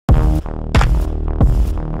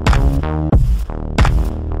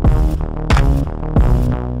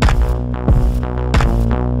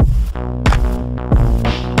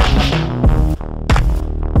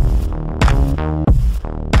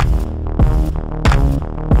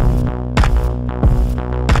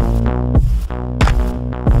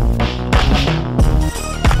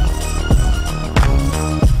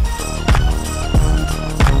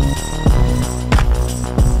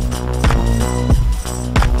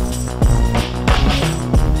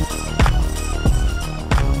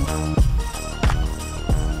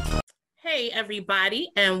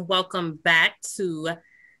everybody, and welcome back to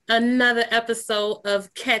another episode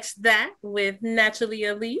of Catch That with Naturally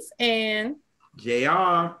Elise and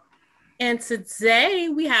JR. And today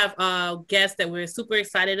we have a guest that we're super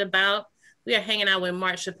excited about. We are hanging out with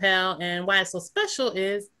Mark Chappelle, and why it's so special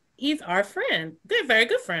is he's our friend, very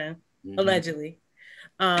good friend, allegedly.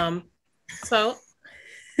 So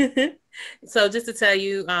So just to tell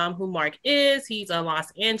you who Mark is, he's a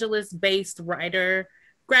Los Angeles-based writer,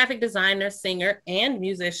 graphic designer, singer, and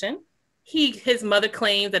musician. His mother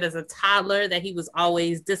claims that as a toddler that he was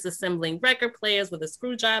always disassembling record players with a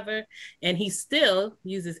screwdriver, and he still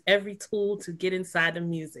uses every tool to get inside the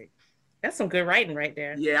music. That's some good writing right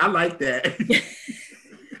there. Yeah, I like that.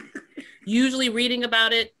 Usually reading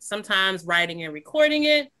about it, sometimes writing and recording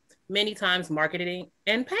it, many times marketing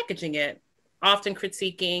and packaging it, often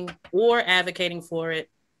critiquing or advocating for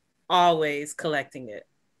it, always collecting it.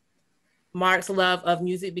 Mark's love of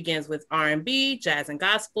music begins with R&B, jazz, and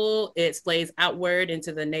gospel. It splays outward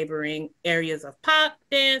into the neighboring areas of pop,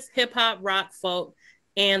 dance, hip-hop, rock, folk,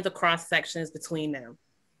 and the cross-sections between them.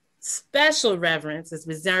 Special reverence is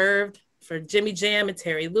reserved for Jimmy Jam and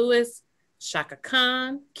Terry Lewis, Chaka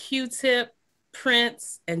Khan, Q-Tip,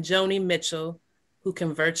 Prince, and Joni Mitchell, who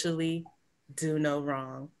can virtually do no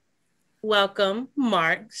wrong. Welcome,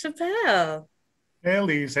 Mark Chappelle. Hey,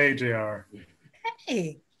 Elise. Hey, JR.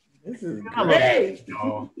 Hey. This is great.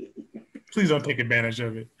 Please don't take advantage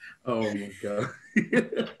of it. Oh, my God.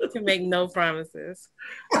 To make no promises.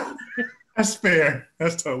 That's fair.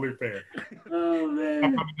 That's totally fair. Oh, man.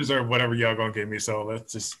 I probably deserve whatever y'all gonna give me, so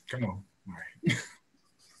let's just, come on. All right.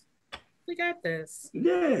 We got this.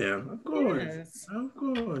 Yeah, of course. Yes. Of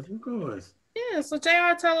course. Yeah, so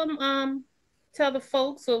JR, tell the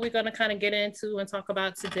folks what we're gonna kind of get into and talk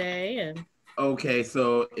about today. And okay,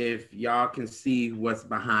 so if y'all can see what's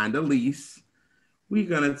behind Elise, we're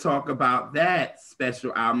gonna talk about that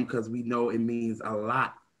special album because we know it means a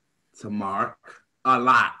lot to Mark. A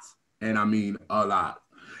lot. And I mean a lot.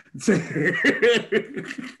 So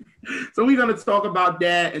we're gonna talk about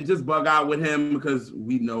that and just bug out with him because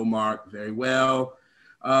we know Mark very well.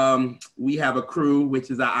 We have a crew,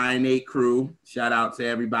 which is our Iron 8 crew. Shout out to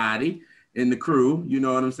everybody in the crew, you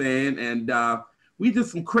know what I'm saying? And we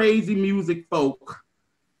just some crazy music folk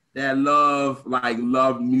that love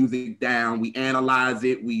music down. We analyze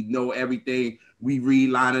it. We know everything. We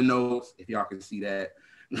read liner notes, if y'all can see that.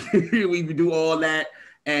 We do all that.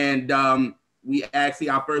 And we actually,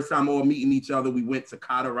 our first time all meeting each other, we went to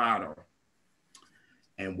Colorado.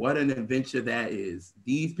 And what an adventure that is.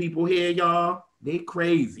 These people here, y'all, they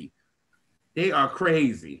crazy. They are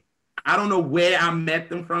crazy. I don't know where I met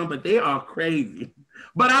them from, but they are crazy.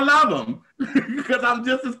 But I love them because I'm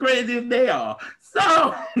just as crazy as they are.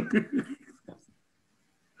 So,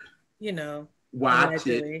 you know, watch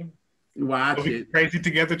it. Watch it. Crazy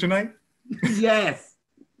together tonight? Yes,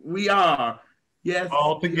 we are. Yes.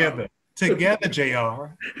 All together. Together,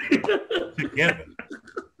 JR. Together.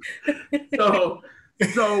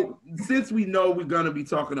 So since we know we're going to be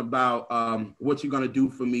talking about what you're going to do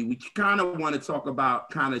for me, we kind of want to talk about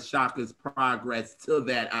kind of Chaka's progress to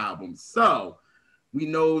that album. So we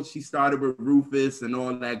know she started with Rufus and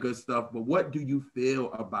all that good stuff, but what do you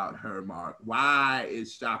feel about her, Mark? Why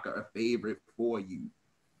is Chaka a favorite for you?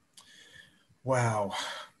 Wow.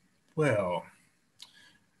 Well,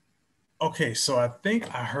 okay, so I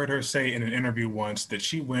think I heard her say in an interview once that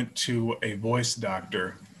she went to a voice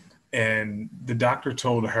doctor and the doctor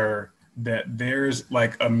told her that there's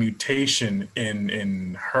like a mutation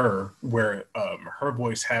in her where her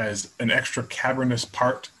voice has an extra cavernous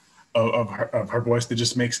part of her voice that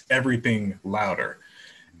just makes everything louder.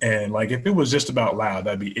 And like, if it was just about loud,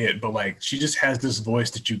 that'd be it. But like, she just has this voice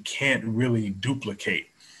that you can't really duplicate.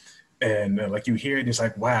 And like you hear it, and it's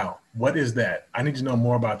like, wow, what is that? I need to know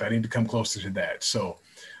more about that. I need to come closer to that. So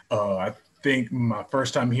I think my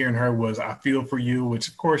first time hearing her was I Feel For You, which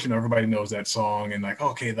of course, you know, everybody knows that song. And like,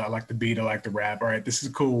 okay, I like the beat, I like the rap. All right, this is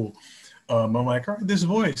cool. I'm like, all right, this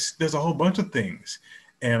voice, there's a whole bunch of things.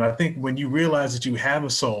 And I think when you realize that you have a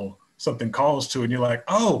soul, something calls to it, and you're like,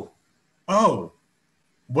 oh,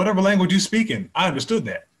 whatever language you speak in, I understood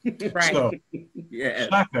that. right. So Yeah.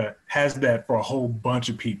 Chaka has that for a whole bunch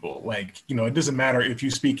of people. Like, you know, it doesn't matter if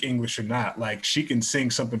you speak English or not. Like, she can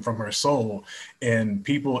sing something from her soul and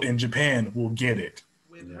people in Japan will get it.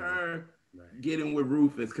 With her getting with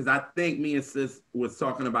Rufus, because I think me and Sis was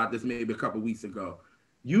talking about this maybe a couple weeks ago.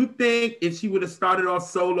 You think if she would have started off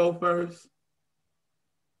solo first,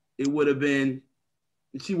 she would have been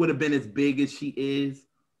as big as she is?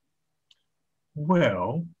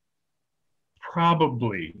 Well,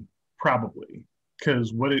 probably.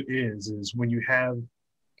 Because what it is when you have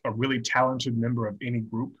a really talented member of any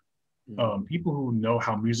group. People who know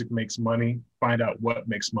how music makes money find out what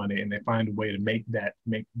makes money, and they find a way to make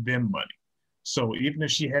them money. So even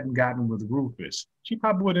if she hadn't gotten with Rufus, she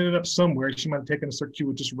probably would have ended up somewhere. She might have taken a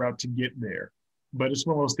circuitous route to get there. But it's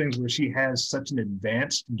one of those things where she has such an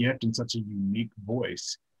advanced gift and such a unique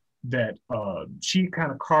voice that she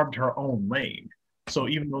kind of carved her own lane. So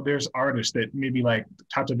even though there's artists that maybe like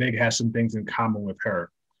Tata Vega has some things in common with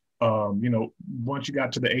her, once you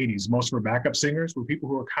got to the 80s, most of her backup singers were people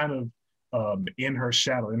who were kind of in her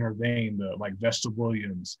shadow, in her vein, like Vesta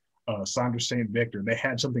Williams, Sandra St. Victor. They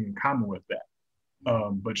had something in common with that.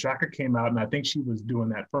 But Chaka came out, and I think she was doing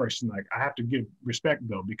that first. And like, I have to give respect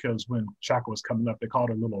though, because when Chaka was coming up, they called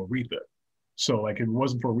her Little Aretha. So like, if it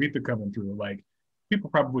wasn't for Aretha coming through, like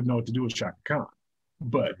people probably wouldn't know what to do with Chaka Khan.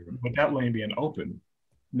 But with that lane being open,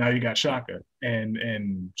 now you got Chaka,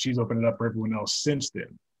 and she's opened it up for everyone else since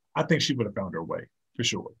then. I think she would have found her way for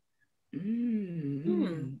sure. Okay.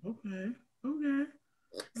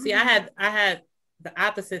 See, I had the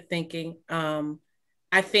opposite thinking.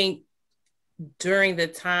 I think during the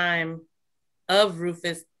time of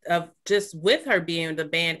Rufus, of just with her being the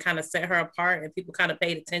band, kind of set her apart, and people kind of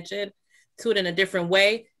paid attention to it in a different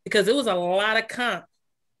way, because it was a lot of comp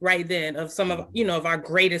right then of some of of our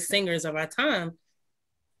greatest singers of our time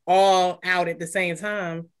all out at the same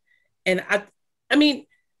time. And I mean,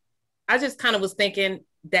 I just kind of was thinking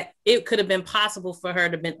that it could have been possible for her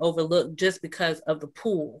to have been overlooked just because of the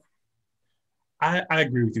pool. I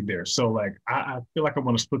agree with you there. So like, I feel like I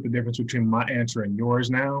want to split the difference between my answer and yours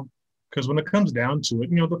now. Because when it comes down to it,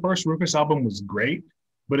 the first Rufus album was great,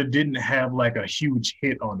 but it didn't have like a huge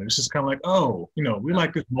hit on it. It's just kind of like, oh, we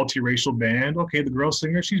like this multiracial band. Okay, the girl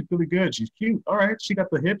singer, she's really good. She's cute. All right, she got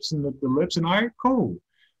the hips and the lips, and all right, cool.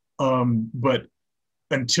 But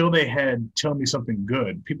until they had Tell Me Something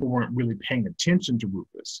Good, people weren't really paying attention to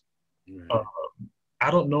Rufus. Right. I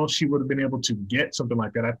don't know if she would have been able to get something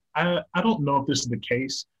like that. I don't know if this is the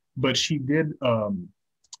case, but she did,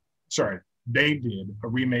 they did a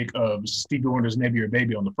remake of Stevie Wonder's Maybe Your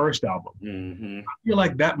Baby on the first album. I feel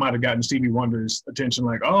like that might have gotten Stevie Wonder's attention,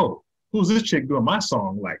 like, oh, who's this chick doing my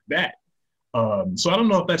song like that? So I don't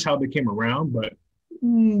know if that's how they came around, but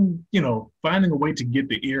finding a way to get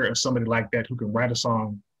the ear of somebody like that who can write a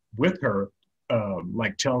song with her,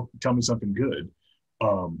 like Tell Me Something Good,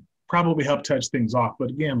 probably helped touch things off.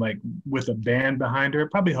 But again, like with a band behind her,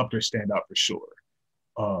 probably helped her stand out for sure.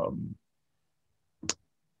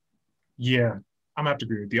 Yeah, I'm gonna have to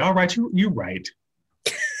agree with you. All right, you're right.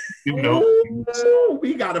 Ooh,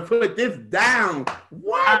 we gotta put this down.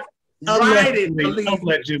 What? Allegedly.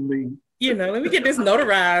 Let me get this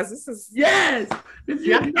notarized. This is yes.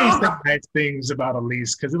 Yeah, I can't say nice things about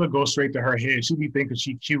Elise because it'll go straight to her head. She'll be thinking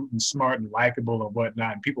she's cute and smart and likable and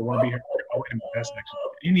whatnot, and people want to be her. Oh, wait a minute, that's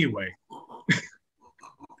actually anyway.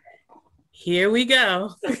 Here we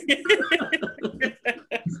go.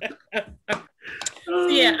 So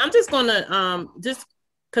yeah, I'm just gonna just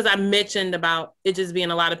because I mentioned about it just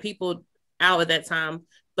being a lot of people out at that time,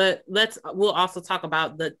 but we'll also talk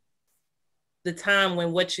about the time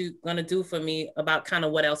when What You Gonna Do For Me, about kind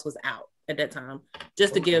of what else was out at that time,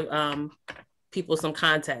 just to give people some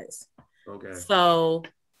context. Okay. So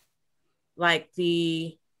like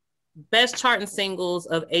the best charting singles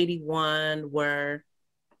of 81 were,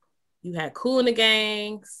 you had Kool and the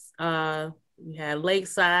Gangs, you had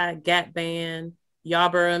Lakeside, Gap Band,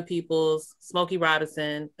 Yarborough and Peoples, Smokey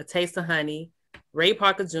Robinson, A Taste of Honey, Ray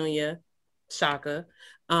Parker Jr., Chaka,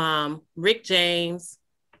 Rick James,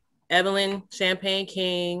 Evelyn Champagne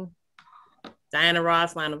King, Diana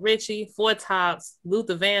Ross, Lionel Richie, Four Tops,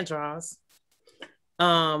 Luther Vandross,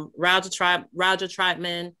 Roger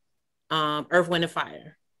Troutman, Earth, Wind and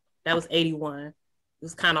Fire. That was 81. It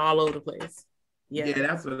was kind of all over the place. Yeah,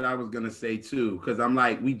 that's what I was gonna say too. Because I'm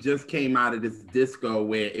like, we just came out of this disco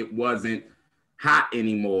where it wasn't hot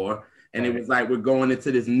anymore, and it was like we're going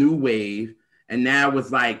into this new wave. And now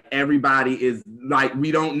it's like everybody is like,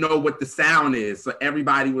 we don't know what the sound is. So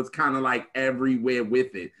everybody was kind of like everywhere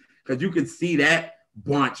with it. Because you could see that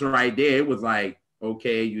bunch right there. It was like,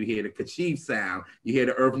 okay, you hear the Kashif sound. You hear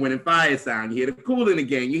the Earth, Wind, and Fire sound. You hear the Kool in the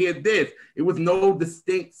Gang. You hear this. It was no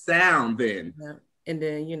distinct sound then. Yeah. And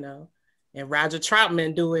then, and Roger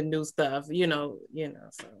Troutman doing new stuff,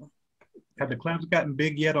 so. Had the claps gotten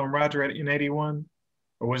big yet on Roger in 81?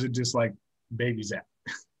 Or was it just like Baby Zap?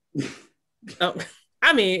 Oh,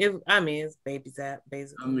 it's Baby Zap,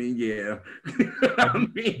 basically. I mean, yeah.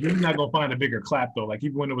 You're not gonna find a bigger clap though. Like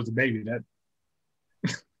even when it was a baby, that.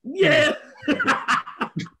 Yeah.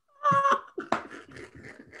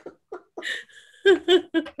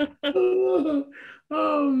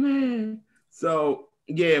 Oh man. So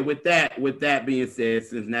yeah, with that being said,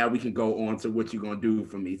 since now we can go on to what you're gonna do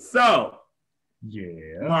for me. So,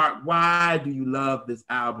 yeah, Mark, why do you love this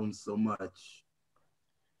album so much?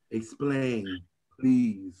 Explain,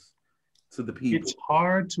 please, to the people. it's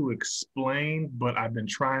hard to explain, but I've been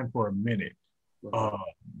trying for a minute. Okay.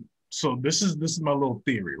 So this is my little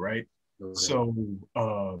theory, right? Okay. So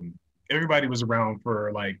everybody was around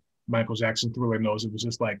for like Michael Jackson Thriller knows it was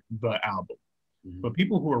just like the album. Mhm. But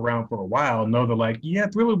people who were around for a while know that like, yeah,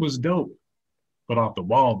 Thriller was dope, but off the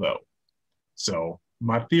wall though. So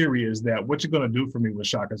my theory is that What You're Gonna Do for Me with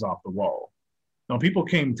Shaka's Off the Wall. Now people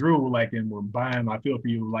came through like and were buying I Feel For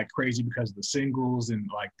You like crazy because of the singles and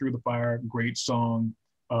like Through the Fire, great song.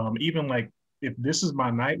 Even like If This Is My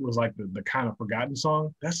Night was like the kind of forgotten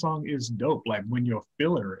song, that song is dope. Like When You're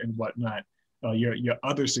Filler and whatnot, your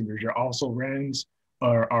other singers, your Also Rans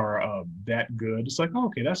are that good. It's like, oh,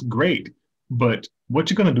 okay, that's great. But What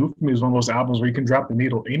You're Gonna Do for Me is one of those albums where you can drop the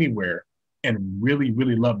needle anywhere and really,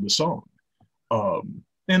 really love the song.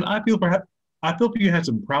 And I feel you had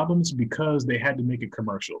some problems because they had to make it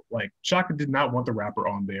commercial. Like Chaka did not want the rapper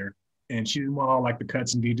on there, and she didn't want all like the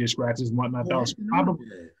cuts and DJ scratches and whatnot. That was probably,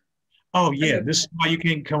 oh yeah, this is why you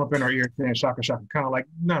can't come up in our ear saying Chaka Khan. Like,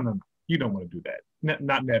 no, you don't want to do that.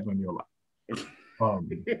 Not never in your life.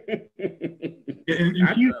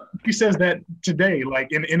 And he says that today,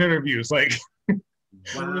 like in interviews, like,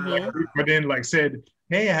 Wow. but then like said,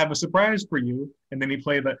 hey, I have a surprise for you. And then he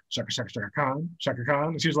played the Chaka Khan.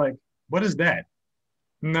 And she was like, what is that?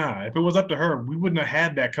 Nah, if it was up to her, we wouldn't have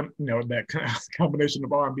had that, that combination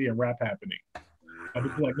of R&B and rap happening. I'd be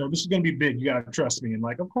like, no, this is going to be big. You got to trust me. And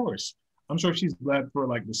like, of course, I'm sure she's glad for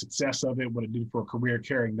like the success of it, what it did for a career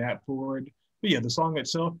carrying that forward. But yeah, the song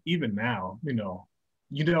itself, even now,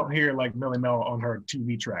 you don't hear like Melly Mel on her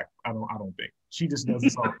TV track. I don't think she just does the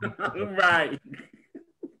song. Right.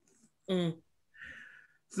 Mm.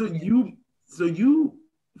 So you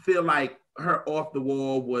feel like her Off the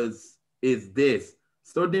Wall is this.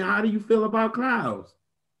 So then how do you feel about Clouds?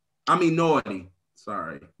 I mean Naughty.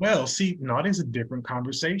 Sorry. Well, see, Naughty's a different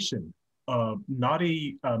conversation.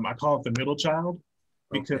 Naughty, I call it the middle child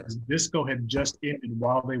because Disco had just ended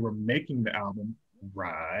while they were making the album,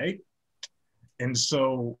 right? And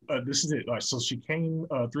so this is it. So she came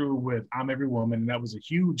through with I'm Every Woman, and that was a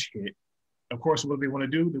huge hit. Of course, what do they want to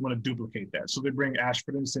do? They want to duplicate that. So they bring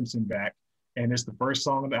Ashford and Simpson back, and it's the first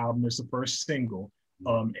song of the album. It's the first single,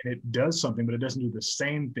 and it does something, but it doesn't do the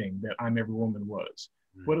same thing that I'm Every Woman was.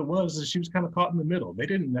 What it was is she was kind of caught in the middle. They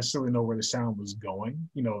didn't necessarily know where the sound was going.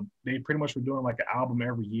 They pretty much were doing like an album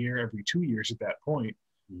every year, every 2 years at that point.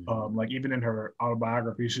 Like even in her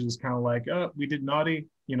autobiography, she's just kind of like, oh, we did Naughty,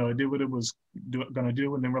 it did what it was gonna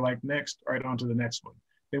do, and then we're like, next, right on to the next one.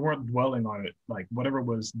 They weren't dwelling on it, like whatever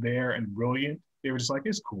was there and brilliant, they were just like,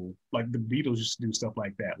 it's cool. Like the Beatles used to do stuff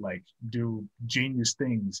like that, like do genius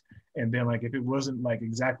things, and then like if it wasn't like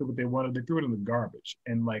exactly what they wanted, they threw it in the garbage,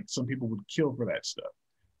 and like some people would kill for that stuff.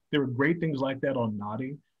 There were great things like that on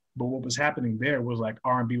Naughty, but what was happening there was like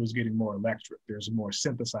R&B was getting more electric. There's more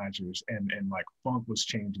synthesizers and like funk was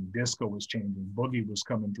changing, disco was changing, boogie was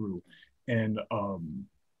coming through. And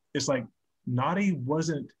it's like Naughty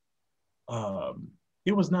wasn't,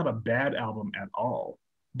 it was not a bad album at all.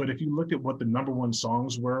 But if you looked at what the number one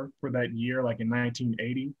songs were for that year, like in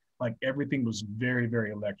 1980, like everything was very,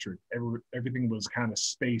 very electric. Everything was kind of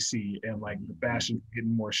spacey and like the fashion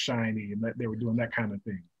getting more shiny and they were doing that kind of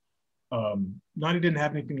thing. Naughty didn't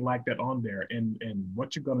have anything like that on there, and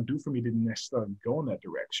What You're Gonna Do for Me didn't necessarily go in that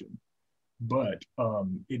direction, but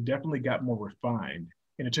it definitely got more refined,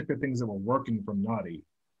 and it took the things that were working from Naughty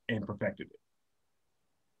and perfected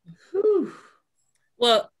it. Whew.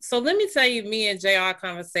 Well, so let me tell you, me and JR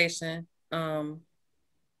conversation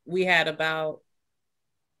we had about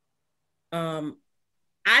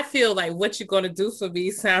I feel like What You're Gonna Do for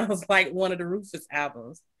Me sounds like one of the Rufus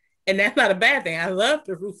albums. And that's not a bad thing. I love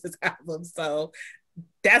the Rufus album. So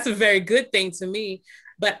that's a very good thing to me.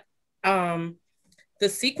 But the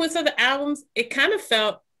sequence of the albums, it kind of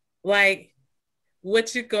felt like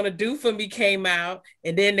What You're Gonna Do for Me came out,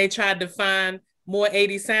 and then they tried to find more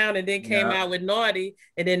 80s sound and then came out with Naughty.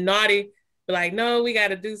 And then Naughty were like, no, we got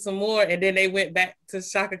to do some more. And then they went back to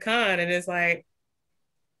Chaka Khan. And it's like,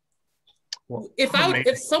 well,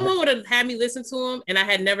 if someone would have had me listen to him and I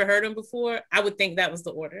had never heard him before, I would think that was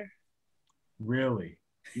the order. Really?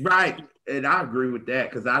 Right. And I agree with that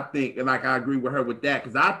because I think, like, I agree with her with that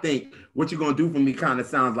because I think What You're Gonna Do for Me kind of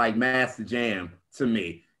sounds like Master Jam to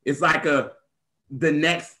me. It's like the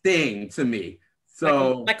next thing to me.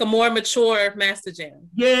 So like a more mature Master Jam.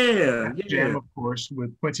 Yeah. Jam, of course,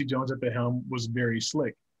 with Quincy Jones at the helm was very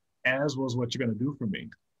slick, as was What You're Gonna Do for Me.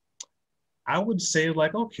 I would say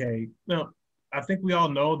like, okay, now I think we all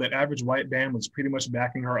know that Average White Band was pretty much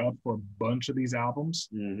backing her up for a bunch of these albums.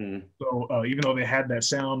 Mm-hmm. So even though they had that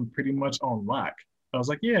sound pretty much on lock, I was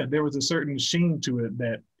like, yeah, there was a certain sheen to it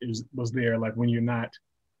that was there. Like when you're not,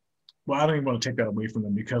 well, I don't even want to take that away from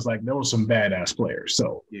them because like there was some badass players.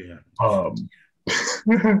 So Yeah.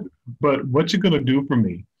 But what you're gonna do for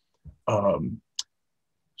me?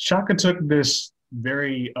 Chaka took this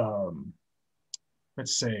very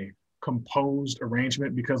let's say composed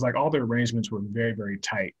arrangement because like all the arrangements were very, very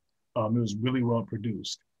tight. It was really well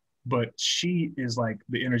produced. But she is like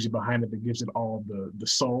the energy behind it that gives it all the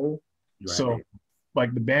soul. Right. So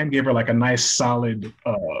like the band gave her like a nice solid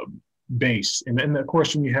bass. And then of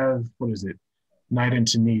course when you have, what is it, Night in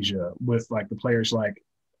Tunisia with like the players like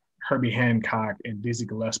Herbie Hancock and Dizzy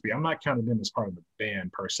Gillespie. I'm not counting them as part of the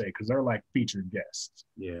band per se because they're like featured guests.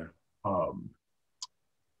 Yeah.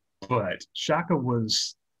 But Chaka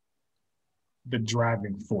was the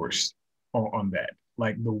driving force on that.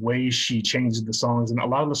 Like the way she changed the songs, and a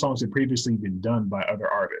lot of the songs had previously been done by other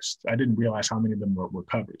artists. I didn't realize how many of them were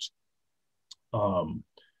covers.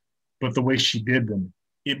 But the way she did them,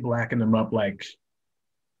 it blackened them up like,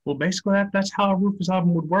 well, basically that's how a Rufus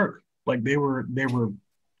album would work. Like they were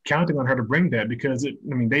counting on her to bring that because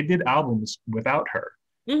they did albums without her.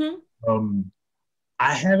 Mm-hmm.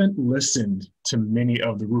 I haven't listened to many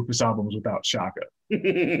of the Rufus albums without Chaka.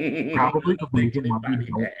 Probably the reason why we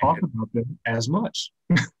don't talk about them as much.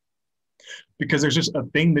 Because there's just a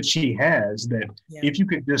thing that she has that if you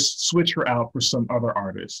could just switch her out for some other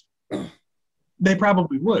artist, they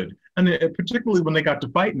probably would. And particularly when they got to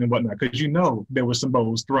fighting and whatnot, because there was some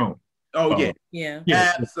bows thrown. Oh, yeah.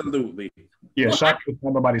 Absolutely. Yeah, well, Chaka was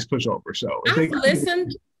not nobody's pushover. So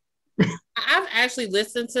I've actually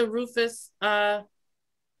listened to Rufus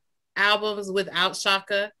albums without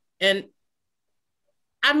Chaka, and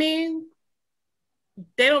they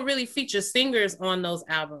don't really feature singers on those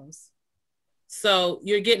albums. So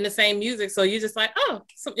you're getting the same music. So you're just like, oh,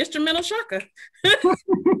 some instrumental Chaka.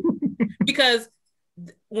 Because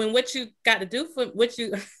when what you gonna do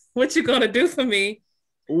for me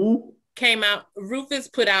came out, Rufus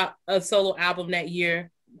put out a solo album that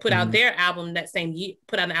year, put out their album that same year,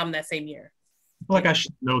 put out an album that same year. I feel like I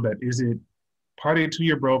should know that. Is it Party Till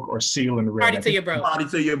You're Broke or Seal in the Red? Party Till You're Broke. Party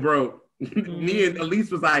Till You're Broke. Me and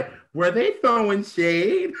Elise was like, were they throwing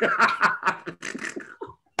shade?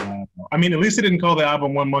 At least they didn't call the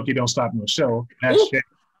album One Monkey Don't Stop No Show. That's shit.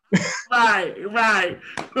 Right.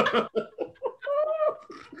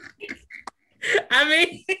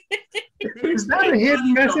 Is that a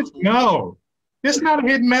hidden message? No, it's not a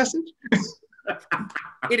hidden message.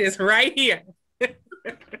 It is right here.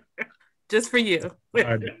 Just for you. Oh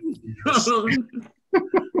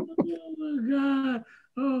my God.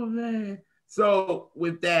 Oh man. So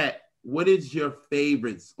with that, what is your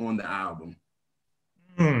favorites on the album?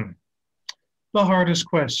 The hardest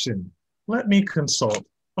question. Let me consult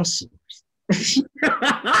a source.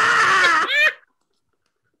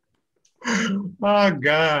 Oh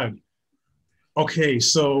God. Okay,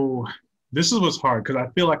 so this is what's hard because I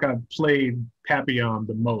feel like I've played Papillon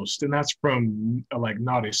the most, and that's from like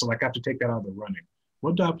Naughty. So like I have to take that out of the running.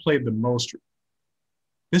 What do I play the most?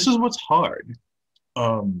 This is what's hard.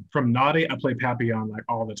 From Naughty, I play Papillon like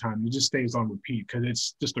all the time. It just stays on repeat because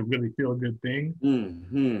it's just a really feel good thing.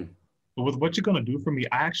 Mm-hmm. But with What You Gonna Do For Me,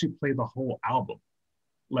 I actually play the whole album.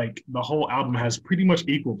 Like the whole album has pretty much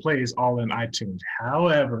equal plays all in iTunes.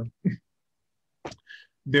 However,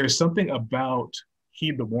 there's something about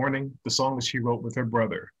Heed the Warning, the song that she wrote with her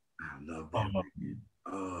brother. I love that.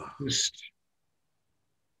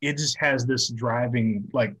 It just has this driving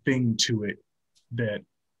like thing to it that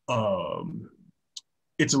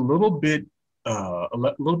it's a little bit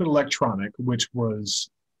electronic, which was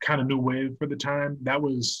kind of new wave for the time. That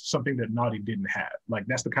was something that Naughty didn't have. Like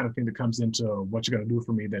that's the kind of thing that comes into What You're Gonna Do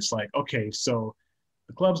For Me. That's like, okay, so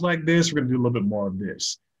the club's like this. We're gonna do a little bit more of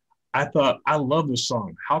this. I thought, I love this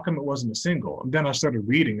song. How come it wasn't a single? And then I started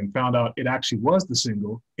reading and found out it actually was the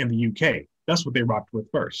single in the UK. That's what they rocked with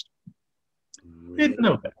first. Really? Didn't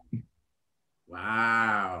know that.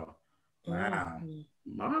 Wow.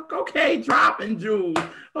 Mark, okay, dropping jewels.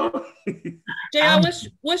 Oh. JR,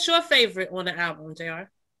 what's your favorite on the album, JR?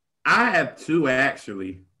 I have two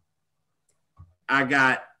actually. I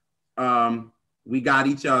got We Got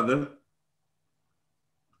Each Other.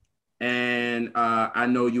 And I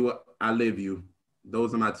Know You, I Live You.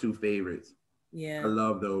 Those are my two favorites. Yeah. I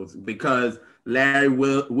love those because Larry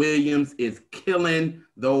Williams is killing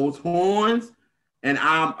those horns. And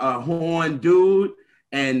I'm a horn dude.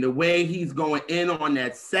 And the way he's going in on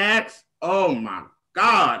that sax, oh my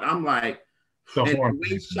God. I'm like, The and horn.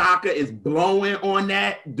 the way Chaka is blowing on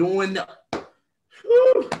that, doing the.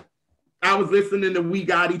 Whew, I was listening to We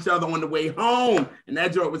Got Each Other on the way home, and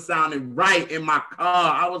that joint was sounding right in my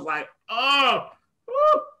car. I was like, oh.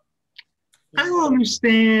 Whew. I don't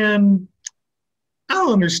understand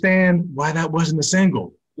why that wasn't a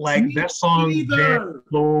single. Like that song jammed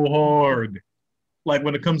so hard. Like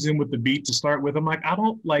when it comes in with the beat to start with, I'm like, I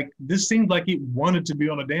don't like this. Seems like it wanted to be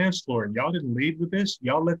on a dance floor, and y'all didn't lead with this.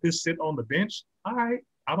 Y'all let this sit on the bench. All right,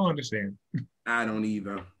 I don't understand. I don't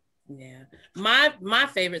either. Yeah, my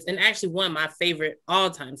favorites, and actually one of my favorite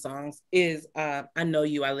all-time songs is "I Know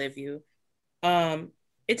You, I Live You."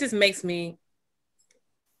 It just makes my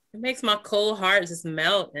cold heart just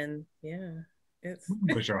melt, and yeah, it's.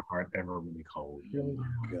 Was your heart ever really cold? Oh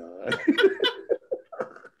God.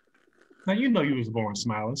 Now you know you was born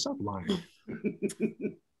smiling. Stop lying.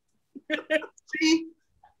 See,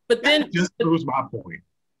 but then that just proves my point.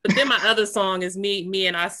 But then my other song is me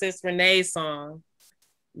and our sis Renee's song,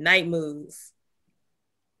 "Night Moves."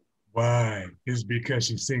 Why? It's because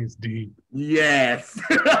she sings deep. Yes.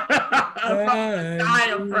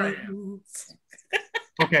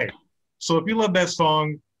 Okay, so if you love that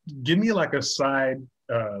song, give me like a side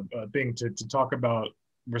thing to talk about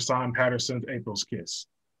Rasan Patterson's April's Kiss.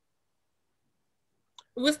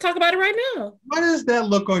 Let's talk about it right now. What is that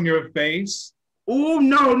look on your face? Oh,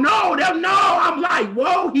 no. I'm like,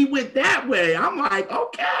 whoa, he went that way. I'm like,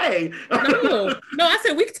 okay. No, I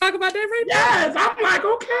said we can talk about that right now. Yes, I'm like,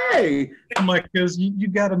 okay. I'm like, because you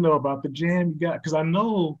got to know about the jam. Because I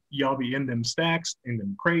know y'all be in them stacks, in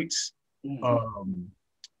them crates. Mm-hmm.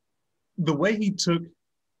 The way he took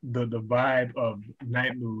the vibe of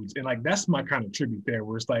Night Moods, and like, that's my kind of tribute there,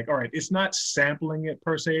 where it's like, all right, it's not sampling it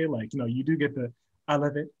per se. Like, you do get the, I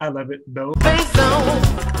love it, though.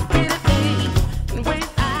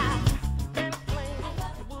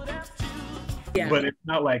 Yeah. But it's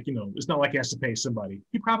not like, it's not like he has to pay somebody.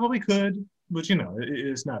 He probably could, but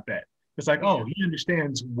it's not that. It's like, oh, he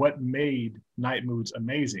understands what made Night Moods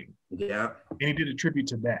amazing. Yeah. And he did a tribute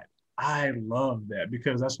to that. I love that,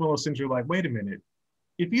 because that's one of those things you're like, wait a minute.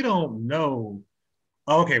 If you don't know,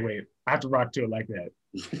 okay, wait, I have to rock to it like that.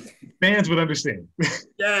 Fans would understand.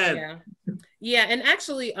 Yeah. Yeah, and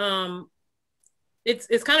actually,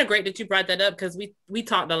 it's kind of great that you brought that up, because we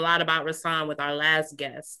talked a lot about Rasan with our last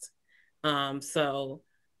guest. So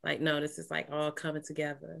like, no, this is like all coming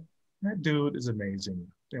together. That dude is amazing.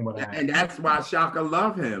 And that's why Chaka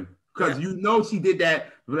love him, because she did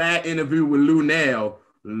that Vlad interview with Lunel.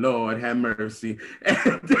 Lord have mercy. And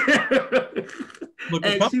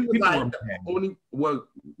she was like,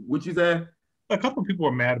 what you say? A couple of people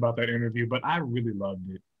were mad about that interview, but I really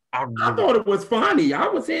loved it. I thought it was funny. I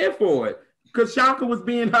was here for it, because Chaka was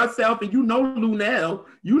being herself, and Lunel,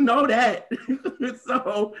 that.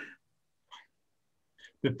 So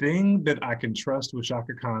the thing that I can trust with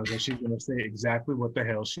Chaka Khan is that she's going to say exactly what the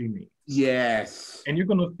hell she means. Yes. And you're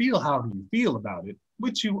going to feel however you feel about it,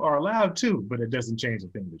 which you are allowed to, but it doesn't change the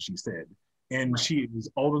thing that she said. And she is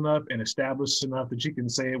old enough and established enough that she can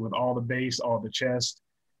say it with all the bass, all the chest.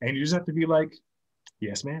 And you just have to be like,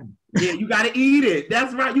 yes, ma'am. Yeah, you got to eat it.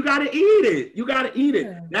 That's right. You got to eat it.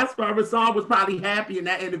 Yeah. That's why Rasan was probably happy in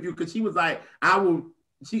that interview, because she was like, I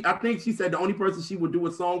think she said the only person she would do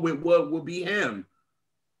a song with would be him.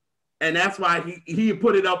 And that's why he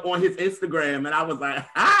put it up on his Instagram, and I was like,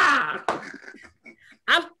 I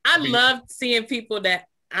love seeing people that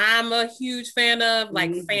I'm a huge fan of,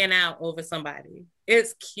 like, fan out over somebody.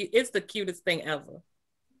 It's cute. It's the cutest thing ever.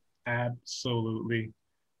 Absolutely.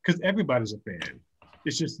 Because everybody's a fan.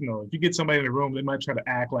 It's just, if you get somebody in the room, they might try to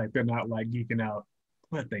act like they're not like geeking out,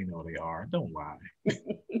 but they know they are. Don't lie.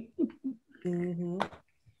 Mm-hmm.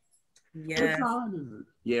 Yeah.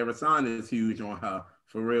 Rasan is huge on her.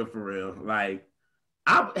 For real. Like,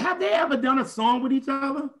 have they ever done a song with each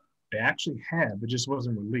other? They actually have. It just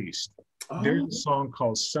wasn't released. Oh. There's a song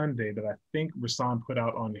called Sunday that I think Rasan put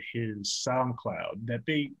out on his SoundCloud that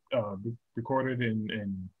they recorded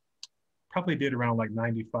and probably did around like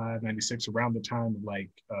 95, 96, around the time of like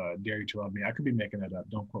Dare You to Love Me. I could be making that up.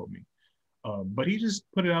 Don't quote me. But he just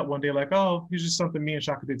put it out one day like, oh, it's just something me and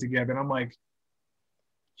Chaka did together. And I'm like,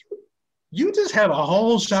 you just had a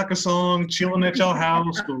whole Chaka song chilling at your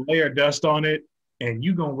house with a layer of dust on it, and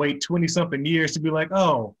you gonna wait 20-something years to be like,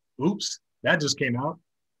 oh, oops, that just came out.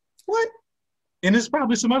 What? And there's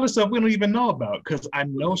probably some other stuff we don't even know about, because I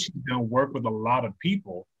know she's done work with a lot of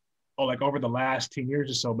people, or like over the last 10 years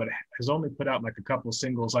or so, but has only put out like a couple of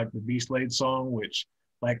singles, like the Beast-Laid song, which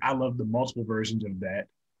like I love the multiple versions of that.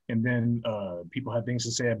 And then people have things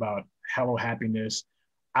to say about Hello Happiness.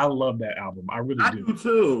 I love that album. I really do. I do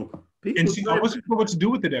too. And see, I wasn't sure what to do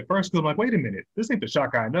with it at first because I'm like, wait a minute, this ain't the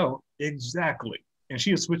Chaka I know. Exactly. And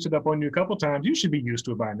she has switched it up on you a couple times. You should be used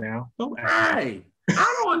to it by now. Don't act right.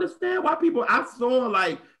 I don't understand why I saw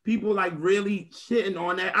like people like really shitting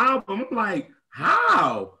on that album. I'm like,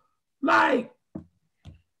 how? Like,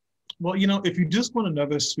 well, you know, if you just want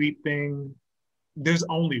another sweet thing, there's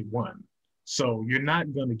only one. So you're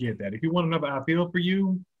not going to get that. If you want another I Feel For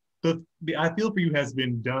You, the I Feel For You has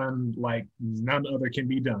been done like none other can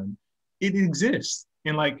be done. It exists.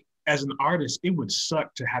 And like, as an artist, it would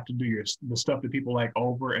suck to have to do the stuff that people like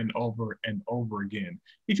over and over and over again.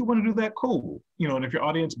 If you want to do that, cool. You know, and if your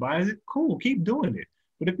audience buys it, cool, keep doing it.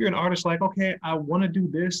 But if you're an artist like, okay, I want to do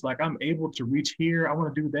this, like I'm able to reach here, I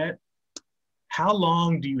want to do that. How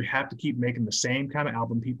long do you have to keep making the same kind of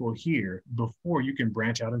album people hear before you can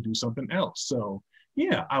branch out and do something else? So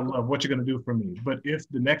yeah, I love What You're Gonna Do For Me. But if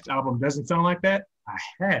the next album doesn't sound like that, I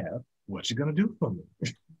have What You're Gonna Do For Me.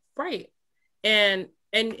 Right. And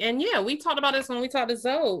yeah, we talked about this when we talked to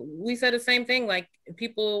Zoe. We said the same thing. Like,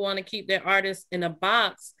 people want to keep their artists in a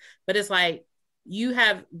box, but it's like, you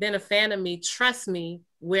have been a fan of me. Trust me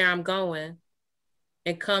where I'm going,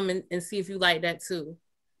 and come and see if you like that too.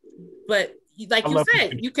 But like you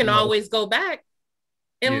said, you can always go back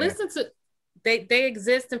and listen to. They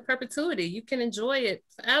exist in perpetuity. You can enjoy it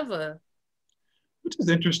forever. Which is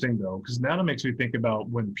interesting though, because now that makes me think about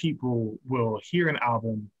when people will hear an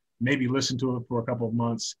album, maybe listen to it for a couple of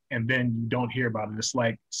months, and then you don't hear about it. It's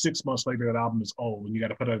like 6 months later, that album is old, and you got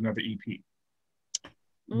to put out another EP.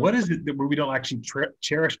 Mm-hmm. What is it that where we don't actually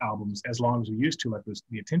cherish albums as long as we used to? Like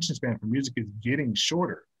the attention span for music is getting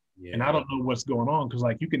shorter. Yeah. And I don't know what's going on, because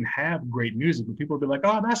like you can have great music, but people will be like,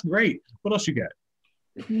 oh, that's great. What else you got?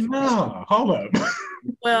 No, hold up.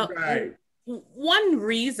 Well, right. One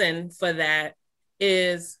reason for that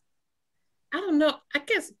is, I don't know, I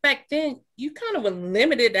guess back then you kind of were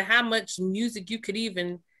limited to how much music you could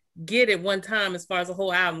even get at one time as far as a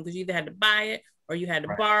whole album, because you either had to buy it or you had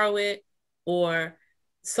to borrow it, or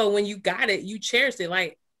so when you got it, you cherished it.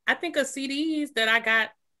 Like, I think of CDs that I got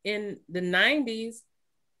in the 90s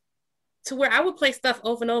to where I would play stuff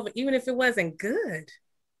over and over, even if it wasn't good.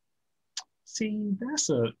 See, that's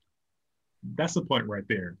a point right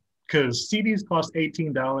there, because CDs cost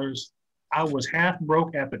 $18. I was half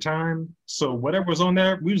broke at the time, so whatever was on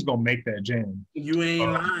there, we was gonna make that jam. You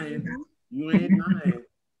ain't lying. You ain't lying.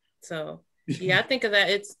 So yeah, I think of that.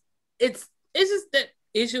 It's just that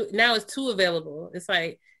issue now is too available. It's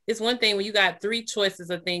like, it's one thing when you got 3 choices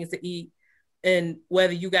of things to eat, and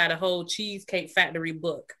whether you got a whole Cheesecake Factory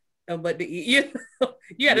book, but you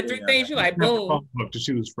got the 3 things, you like, boom, book to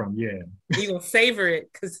choose from. Yeah, you gonna savor it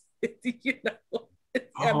because you know.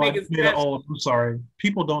 I'm sorry.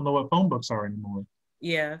 People don't know what phone books are anymore.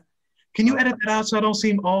 Yeah. Can you edit that out so I don't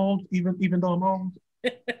seem old, even though I'm old?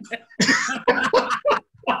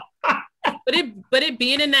 But it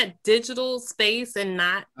being in that digital space and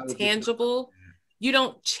not tangible, you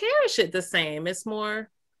don't cherish it the same. It's more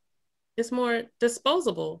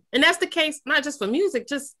disposable. And that's the case not just for music,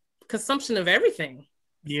 just consumption of everything.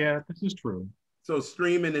 Yeah, this is true. So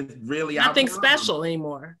streaming is really nothing special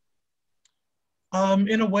anymore.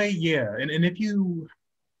 In a way, yeah. And if you,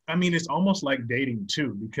 I mean, it's almost like dating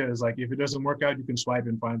too, because like if it doesn't work out, you can swipe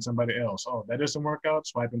and find somebody else. Oh, that doesn't work out,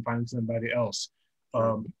 swipe and find somebody else.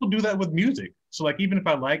 People do that with music. So like, even if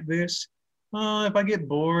I like this, if I get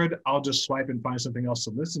bored, I'll just swipe and find something else to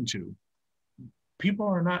listen to. People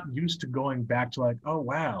are not used to going back to like, oh,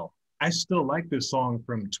 wow, I still like this song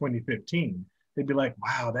from 2015. They'd be like,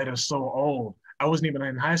 wow, that is so old. I wasn't even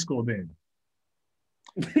in high school then.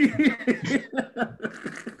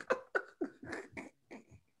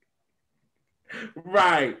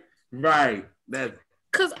 Right. That's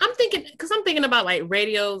because I'm thinking about like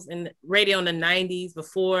radio in the 90s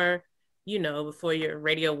before your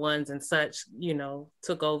Radio Ones and such,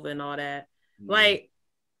 took over and all that. Like,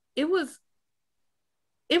 it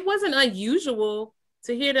wasn't unusual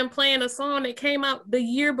to hear them playing a song that came out the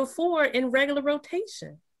year before in regular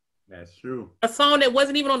rotation. That's true. A song that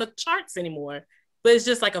wasn't even on the charts anymore, but it's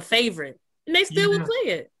just like a favorite, and they still would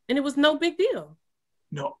play it, and it was no big deal.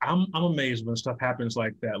 No, I'm amazed when stuff happens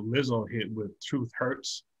like that Lizzo hit with Truth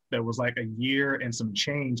Hurts, that was like a year and some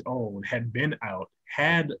change old, had been out,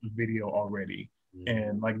 had video already,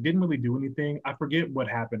 and like didn't really do anything. I forget what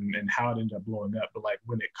happened and how it ended up blowing up, but like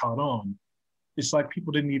when it caught on, it's like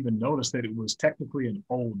people didn't even notice that it was technically an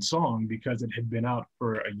old song because it had been out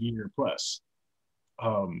for a year plus.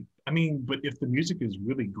 I mean, but if the music is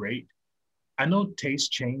really great, I know tastes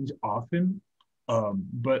change often,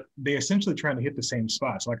 but they're essentially trying to hit the same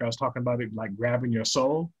spots. Like I was talking about it, like grabbing your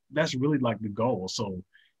soul, that's really like the goal. So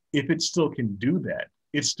if it still can do that,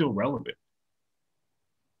 it's still relevant.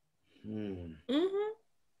 Mm-hmm.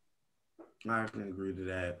 I can agree to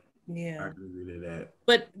that. Yeah. I can agree to that.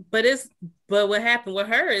 But what happened with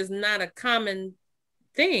her is not a common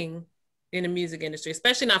thing in the music industry,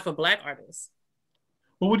 especially not for Black artists.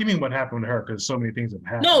 Well, what do you mean what happened to her? Because so many things have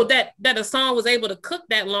happened. No, that a song was able to cook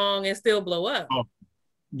that long and still blow up. Oh,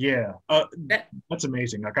 yeah. That's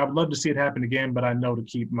amazing. Like, I would love to see it happen again, but I know to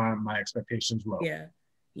keep my expectations low.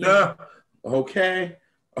 Yeah. Okay.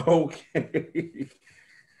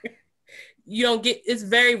 You don't get, it's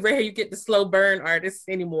very rare you get the slow burn artists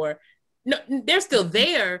anymore. No, they're still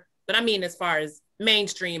there, but I mean, as far as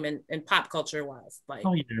mainstream and pop culture wise, like,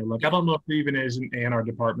 oh yeah, like, I don't know if there even is an A&R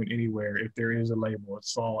department anywhere. If there is a label,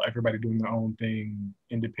 it's all everybody doing their own thing,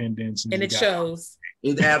 independence, and it shows.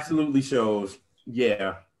 It absolutely shows.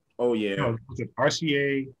 Yeah. Oh yeah. You know,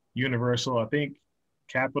 RCA, Universal, I think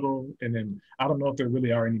Capitol, and then I don't know if there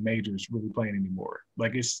really are any majors really playing anymore.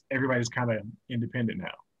 Like, it's everybody's kind of independent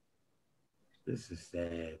now. This is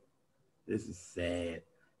sad.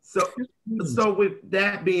 So with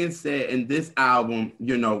that being said, in this album,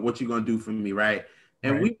 you know, What You Gonna Do For Me, right?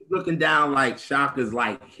 And we looking down like Chaka's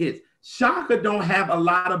like hits. Chaka don't have a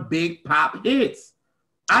lot of big pop hits.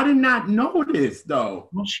 I did not know this though.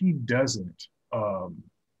 Well, she doesn't.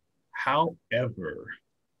 However,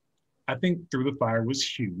 I think Through the Fire was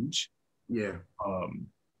huge. Yeah.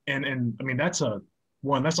 And I mean, that's a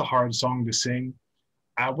hard song to sing.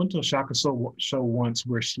 I went to a Chaka show once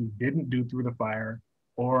where she didn't do Through the Fire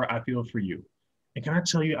or I Feel For You. And can I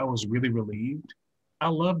tell you, I was really relieved. I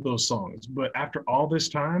love those songs, but after all this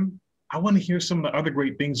time, I want to hear some of the other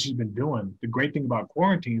great things she's been doing. The great thing about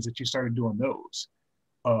Quarantine is that she started doing those.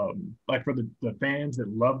 Like, for the fans that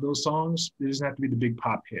love those songs, it doesn't have to be the big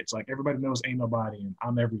pop hits. Like, everybody knows Ain't Nobody and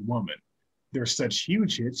I'm Every Woman. They're such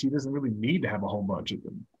huge hits, she doesn't really need to have a whole bunch of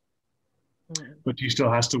them. But she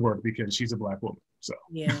still has to work because she's a Black woman. So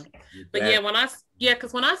yeah. But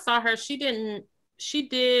because when I saw her, she did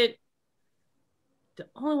the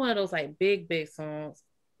only one of those like big songs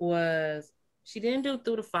was, she didn't do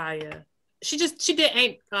Through the Fire. She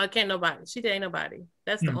did Can't Nobody. She did Ain't Nobody.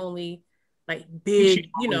 That's the only like big,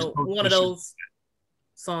 one of those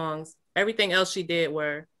songs. Everything else she did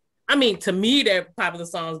were, I mean, to me, they're popular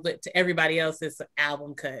songs, but to everybody else, it's an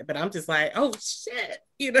album cut. But I'm just like, oh shit,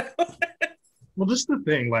 Well, this is the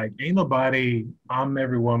thing, like, Ain't Nobody, I'm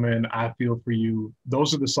Every Woman, I Feel For You,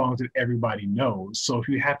 those are the songs that everybody knows. So if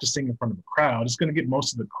you have to sing in front of a crowd, it's going to get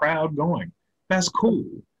most of the crowd going. That's cool.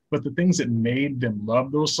 But the things that made them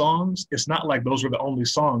love those songs, it's not like those were the only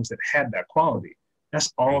songs that had that quality.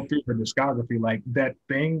 That's all through her discography. Like, that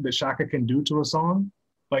thing that Chaka can do to a song,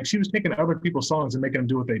 like, she was taking other people's songs and making them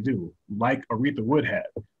do what they do, like Aretha would have.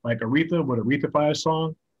 Like, Aretha would Aretha-fy a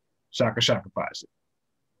song, Chaka-fies it.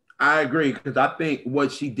 I agree, because I think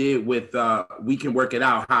what she did with We Can Work It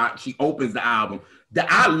Out, how she opens the album,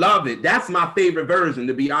 I love it. That's my favorite version,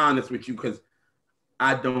 to be honest with you, because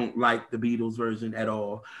I don't like the Beatles version at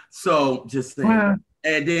all. So just saying. Yeah.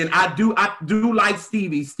 And then I do like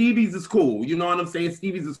Stevie's. Stevie's is cool. You know what I'm saying?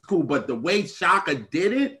 Stevie's is cool. But the way Chaka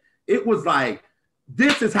did it, it was like,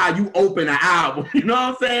 this is how you open an album. You know what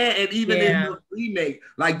I'm saying? And even in the remake,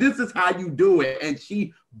 like, this is how you do it. And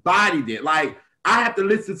she bodied it. Like, I have to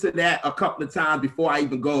listen to that a couple of times before I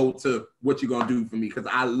even go to What You Gonna Do For Me, because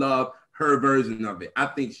I love her version of it. I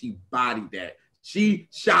think she bodied that. She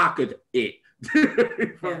Chaka'd it.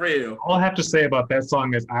 For real. All I have to say about that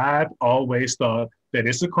song is I've always thought that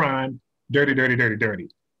it's a crime, dirty, dirty, dirty, dirty.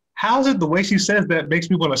 How's it the way she says that makes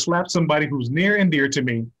me want to slap somebody who's near and dear to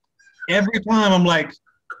me? Every time I'm like,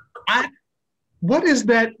 what is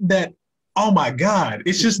that? Oh my God,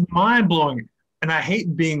 it's just mind blowing. And I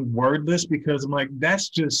hate being wordless because I'm like,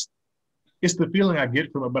 it's the feeling I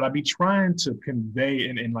get from it, but I be trying to convey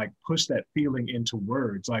and like push that feeling into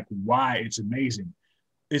words, like why it's amazing.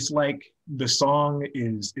 It's like the song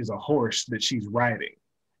is a horse that she's riding.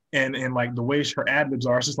 And like the way her ad-libs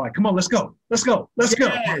are, it's just like, come on, let's go. Go.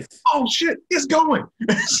 Like, oh shit, it's going.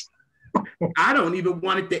 I don't even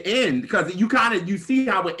want it to end, because you see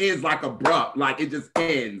how it ends, like abrupt, like it just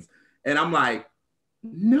ends. And I'm like,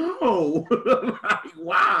 no, like,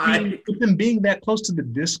 why? With them being that close to the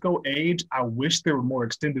disco age, I wish there were more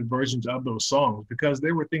extended versions of those songs, because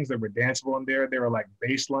there were things that were danceable in there. There were like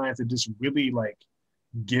bass lines that just really like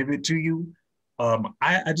give it to you.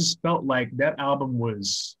 I just felt like that album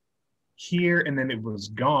was here and then it was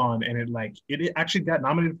gone, and it actually got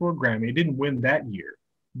nominated for a Grammy. It didn't win that year,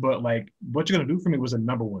 but like What You're Gonna Do For Me was a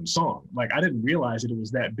 #1 song. Like, I didn't realize that it was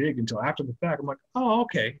that big until after the fact. I'm like, oh,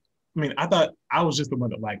 okay. I mean, I thought I was just the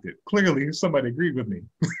one that liked it. Clearly, somebody agreed with me.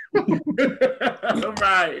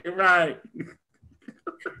 Right.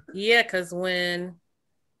 Yeah, because when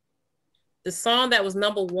the song that was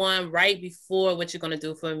number one right before What You Gonna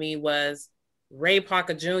Do For Me was Ray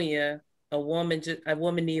Parker Jr., a woman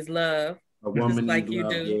needs love, A just woman like needs you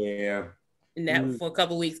love. do. Yeah. And that for a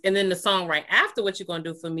couple weeks. And then the song right after What You Gonna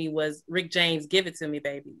Do For Me was Rick James' Give It To Me,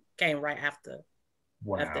 Baby. Came right after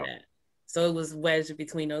that. So it was wedged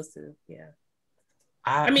between those two. Yeah.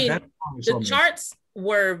 I mean, the charts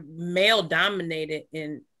were male dominated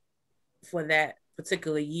for that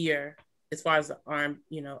particular year as far as the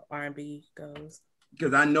R&B goes.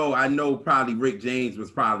 Because I know probably Rick James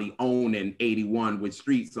was probably owning 81 with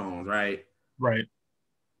street songs, right? Right.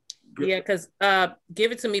 Yeah, because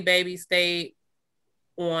Give It To Me, Baby stayed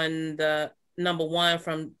on the number one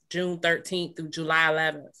from June 13th through July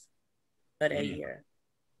 11th of that year.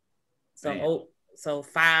 So so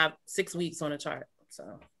 5-6 weeks on the chart.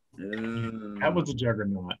 So that was a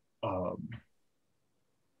juggernaut.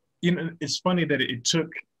 It's funny that it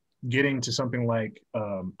took getting to something like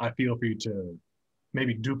I Feel For You to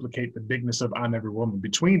maybe duplicate the bigness of I'm Every Woman.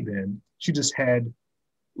 Between them, she just had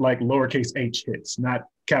like lowercase h hits, not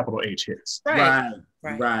capital H hits. Right.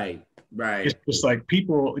 It's just like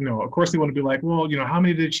people, of course they want to be like, well, how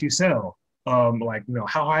many did she sell? How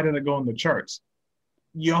high did it go on the charts?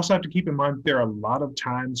 You also have to keep in mind there are a lot of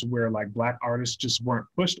times where like Black artists just weren't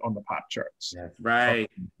pushed on the pop charts. That's right.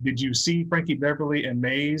 Did you see Frankie Beverly and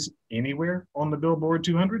Maze anywhere on the Billboard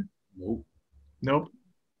 200? Nope.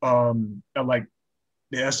 Like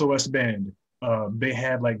the SOS Band, they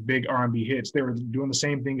had like big R&B hits. They were doing the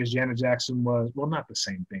same thing as Janet Jackson was. Well, not the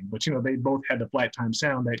same thing, but they both had the Flight Time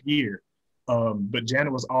sound that year. But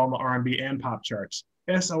Janet was all on the R&B and pop charts.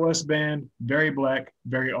 SOS Band, very Black,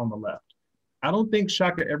 very on the left. I don't think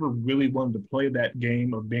Chaka ever really wanted to play that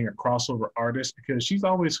game of being a crossover artist because she's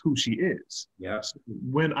always who she is. Yeah. So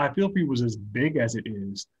when I Feel For You was as big as it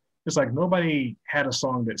is, it's like nobody had a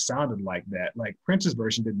song that sounded like that. Like Prince's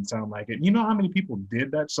version didn't sound like it. You know how many people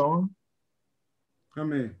did that song? How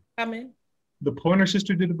many? The Pointer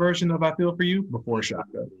Sister did a version of I Feel For You before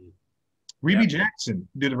Chaka. Rebe Jackson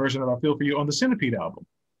did a version of I Feel For You on the Centipede album.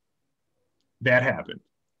 That happened.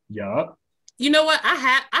 Yup. You know what? I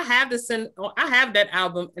have that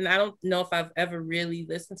album, and I don't know if I've ever really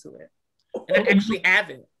listened to it. And I actually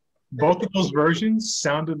have it. Both of those versions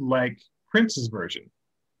sounded like Prince's version.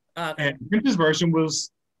 And Prince's version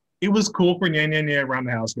was cool for nya nya nya around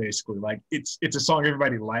the house, basically. Like it's a song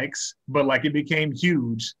everybody likes, but like it became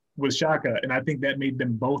huge with Chaka, and I think that made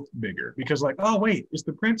them both bigger because like, oh wait, it's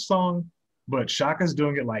the Prince song, but Chaka's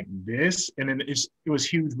doing it like this, and then it was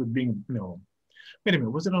huge with being wait a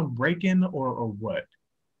minute, was it on Breakin' or what?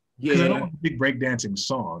 Yeah, I don't want a big breakdancing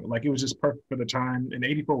song. Like it was just perfect for the time, and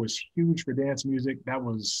 '84 was huge for dance music. That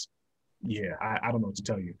was, I don't know what to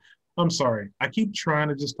tell you. I'm sorry. I keep trying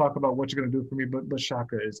to just talk about what you're gonna do for me, but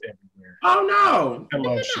Chaka is everywhere. Oh no! I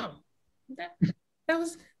love Chaka. That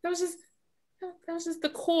was just the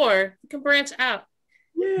core. You can branch out.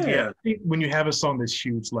 Yeah. I think when you have a song that's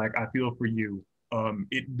huge, like I Feel For You,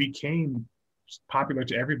 it became popular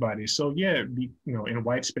to everybody. So in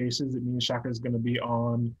white spaces, it means Chaka is gonna be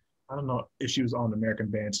on. I don't know if she was on American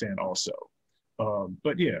Bandstand also,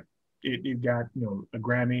 but yeah, it got a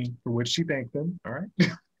Grammy for which she thanked them. All right.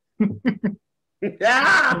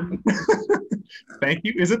 Thank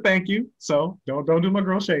you is a thank you, so don't do my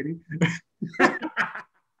girl shady.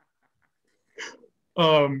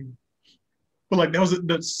 But like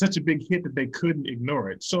that's such a big hit that they couldn't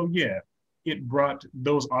ignore it. So it brought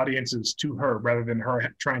those audiences to her rather than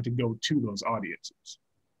her trying to go to those audiences.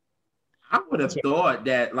 I would have thought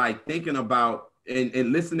that, like, thinking about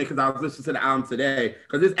and listening, because I was listening to the album today,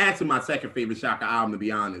 because it's actually my second favorite Chaka album, to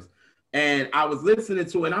be honest. And I was listening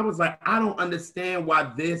to it, and I was like, I don't understand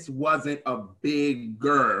why this wasn't a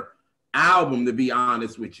bigger album, to be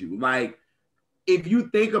honest with you. Like, if you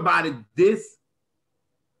think about it,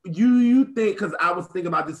 you think, because I was thinking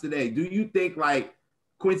about this today, do you think, like,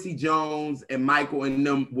 Quincy Jones and Michael and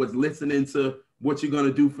them was listening to What You're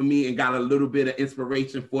Gonna Do For Me and got a little bit of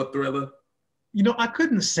inspiration for Thriller? I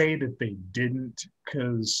couldn't say that they didn't,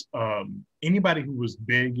 because anybody who was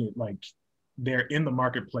big, like, they're in the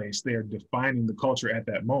marketplace, they're defining the culture at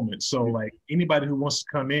that moment. So like anybody who wants to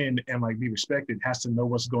come in and like be respected has to know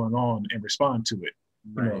what's going on and respond to it.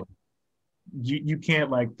 Right. You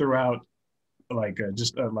can't like throw out like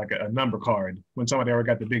just like a number card when somebody already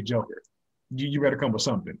got the big joker. You better come with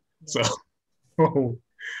something. So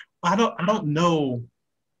I don't know,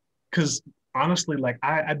 because honestly, like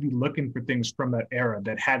I'd be looking for things from that era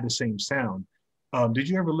that had the same sound. Did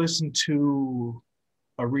you ever listen to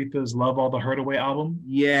Aretha's Love All the Hurt Away album?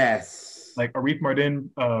 Yes. Like Aretha Martin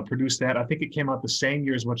produced that. I think it came out the same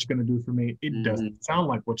year as What You're Gonna Do for Me. It doesn't sound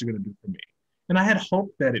like What You're Gonna Do for Me. And I had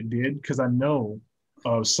hoped that it did because I know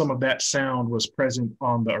some of that sound was present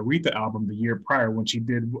on the Aretha album the year prior when she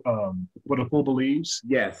did What a Fool Believes.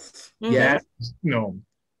 Yes. That,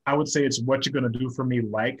 I would say it's What You're Gonna Do for Me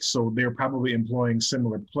like. So they're probably employing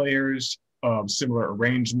similar players, similar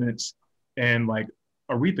arrangements, and like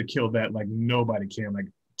Aretha killed that like nobody can. Like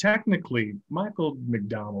technically, Michael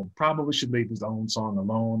McDonald probably should leave his own song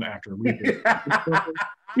alone after Aretha.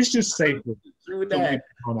 It's just safer. True that.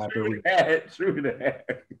 True that.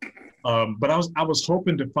 But I was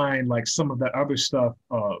hoping to find like some of that other stuff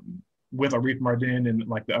with Aretha Martin and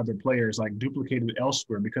like the other players like duplicated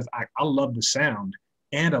elsewhere because I love the sound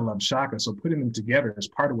and I love Chaka. So putting them together is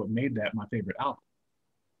part of what made that my favorite album.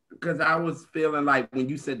 Because I was feeling like when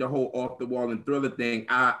you said the whole Off the Wall and Thriller thing,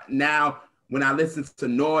 now when I listen to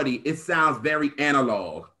Naughty, it sounds very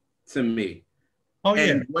analog to me. Oh, yeah.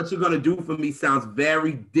 And What You're Gonna Do for Me sounds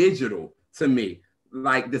very digital to me.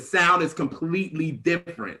 Like the sound is completely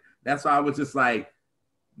different. That's why I was just like,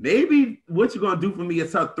 maybe What You're Gonna Do for Me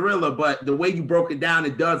is her Thriller, but the way you broke it down,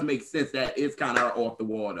 it does make sense that it's kind of Off the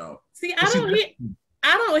Wall though. See, I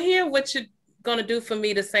don't hear What You're Gonna Do for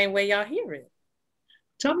Me the same way y'all hear it.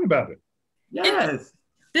 Tell me about it. Yes.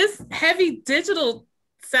 This heavy digital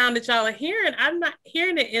sound that y'all are hearing, I'm not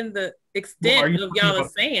hearing it in the extent of y'all are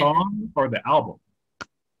saying. The song or the album?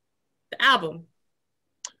 The album.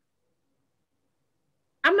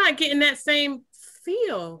 I'm not getting that same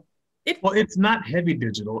feel. Well, it's not heavy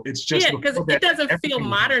digital. It's just because it doesn't feel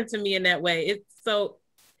modern to me in that way. It's so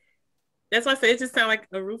that's why I say it just sounds like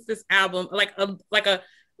a Rufus album, like a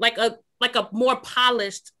more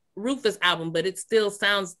polished Rufus album, but it still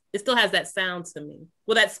has that sound to me.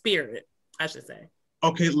 Well, that spirit, I should say.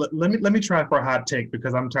 Okay, let me try for a hot take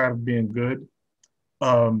because I'm tired of being good.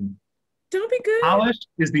 Don't be good. Polished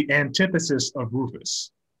is the antithesis of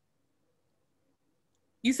Rufus.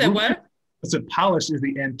 You said Rufus, what? I said polished is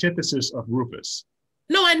the antithesis of Rufus.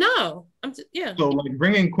 No, I know. So like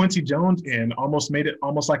bringing Quincy Jones in almost made it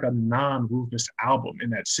almost like a non-Rufus album in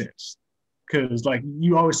that sense. Because like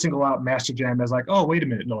you always single out Master Jam as like, oh, wait a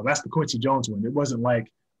minute. No, that's the Quincy Jones one. It wasn't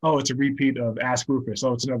like, oh, it's a repeat of Ask Rufus.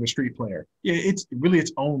 Oh, it's another street player. Yeah, it's really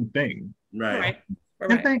its own thing. Right.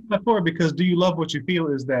 And thank you for it because Do You Love What You Feel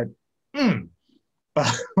is that,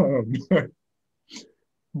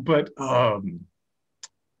 but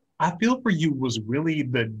I Feel For You was really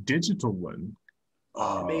the digital one.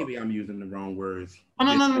 Maybe I'm using the wrong words.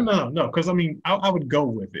 No. Because I mean, I would go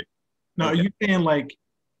with it. No, okay. Are you saying like,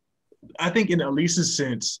 I think in Elise's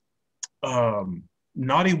sense,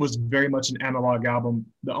 Naughty was very much an analog album.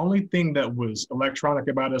 The only thing that was electronic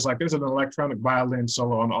about it is like there's an electronic violin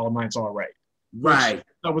solo on All Night's All Right. Right.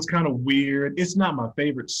 That was kind of weird. It's not my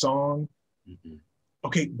favorite song. Mm-hmm.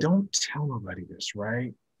 Okay, don't tell nobody this,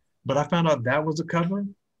 right? But I found out that was a cover.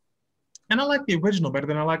 And I like the original better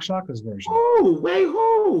than I like Chaka's version. Oh, wait,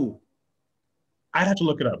 who? I'd have to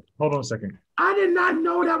look it up. Hold on a second. I did not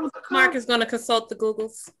know that was a cover. Mark is going to consult the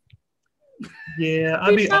Googles. Yeah,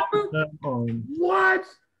 I'd be What?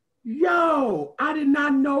 Yo, I did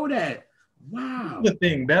not know that. Wow. The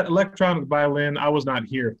thing, that electronic violin, I was not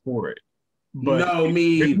here for it. But no,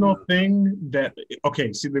 the original thing that,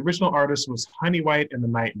 okay, see, the original artist was Honey White and the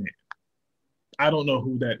Nightman. I don't know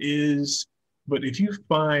who that is, but if you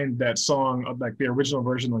find that song, like the original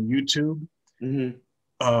version on YouTube,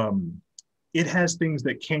 it has things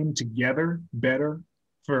that came together better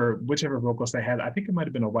for whichever vocalist they had. I think it might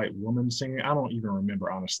have been a white woman singing. I don't even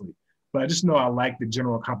remember, honestly. But I just know I like the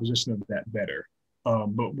general composition of that better.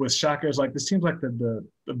 But with Chaka, it's like, this seems like the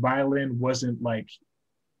violin wasn't like,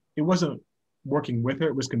 it wasn't working with her,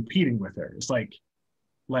 it was competing with her. It's like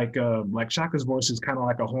Chaka's voice is kind of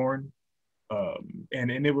like a horn.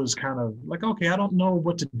 And it was kind of like, okay, I don't know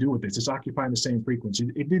what to do with this. It's occupying the same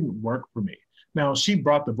frequency. It didn't work for me. Now, she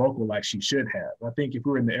brought the vocal like she should have. I think if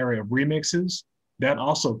we were in the area of remixes, that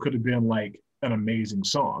also could have been like an amazing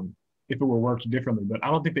song if it were worked differently. But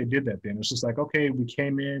I don't think they did that then. It's just like, okay, we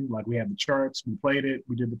came in, like we had the charts, we played it,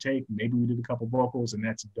 we did the take, maybe we did a couple vocals, and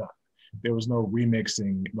that's done. There was no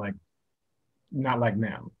remixing, like, not like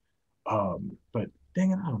now. But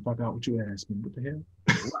dang it, I don't fuck out what you asked me. What the hell?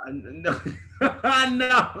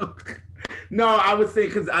 No, I would say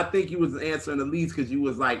because I think you was answering the least because you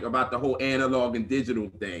was like about the whole analog and digital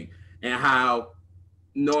thing and how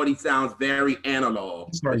Naughty sounds very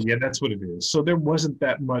analog. Sorry, yeah, that's what it is. So there wasn't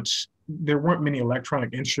that much, there weren't many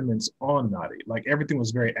electronic instruments on Naughty. Like everything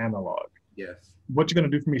was very analog. Yes. What You're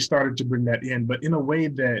Gonna Do For Me started to bring that in, but in a way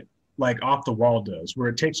that like Off the Wall does, where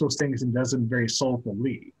it takes those things and does them very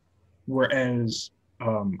soulfully. Whereas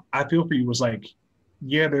I Feel For You was like,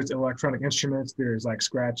 yeah, there's electronic instruments, there's like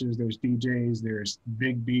scratches, there's DJs, there's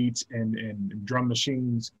big beats and drum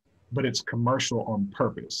machines, but it's commercial on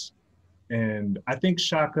purpose. And I think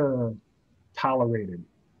Chaka tolerated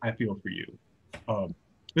I Feel For You. Um,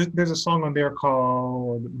 there's a song on there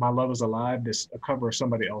called My Love Is Alive, that's a cover of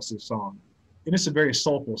somebody else's song. And it's a very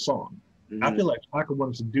soulful song. Mm-hmm. I feel like Chaka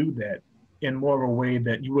wanted to do that in more of a way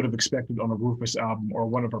that you would have expected on a Rufus album or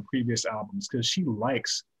one of her previous albums, because she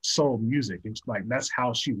likes soul music. It's like, that's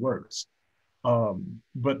how she works.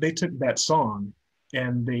 But they took that song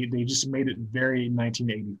and they just made it very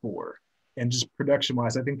 1984. And just production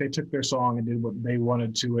wise, I think they took their song and did what they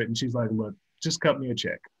wanted to it. And she's like, look, just cut me a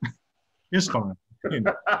check. It's fine. You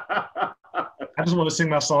know, I just want to sing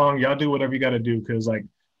my song. Y'all do whatever you got to do. Cause like,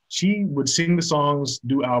 she would sing the songs,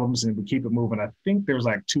 do albums, and would keep it moving. I think there's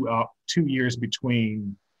like 2 years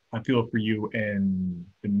between I Feel For You and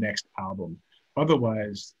the next album.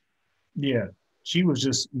 Otherwise, yeah, she was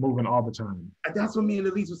just moving all the time. That's what me and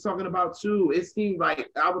Elise was talking about too. It seemed like,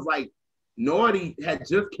 I was like, Naughty had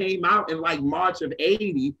just came out in like March of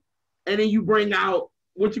 80, and then you bring out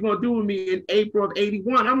What You Gonna Do With Me in April of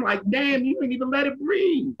 81. I'm like, damn, you didn't even let it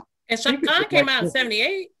breathe. And Chaka Khan came out in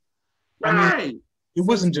 78. Right. I mean, it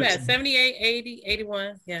wasn't just 78, 80,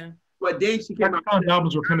 81, yeah. But then she came out. Khan's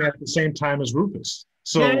albums were coming out at the same time as Rufus.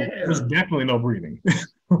 So there was definitely no breathing.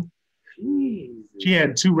 She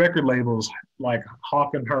had 2 record labels like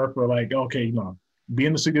hawking her for like, okay, you know, be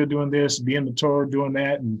in the studio doing this, be in the tour doing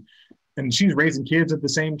that, and she's raising kids at the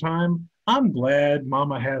same time. I'm glad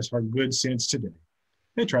Mama has her good sense today.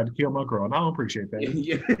 They tried to kill my girl, and I don't appreciate that.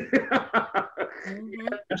 Yeah. Mm-hmm.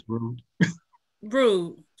 That's rude.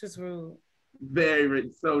 Rude, just rude.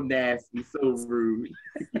 Very, so nasty, so rude.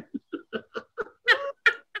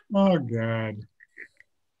 Oh God.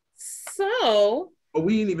 So, but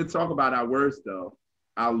we didn't even talk about our worst though.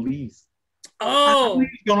 Our least. Oh, I'm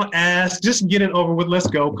gonna ask. Just get it over with. Let's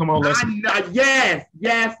go. Come on, let's. Yes,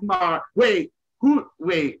 Mark. Wait.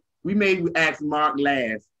 We made ask Mark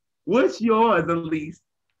last. What's yours, Elise?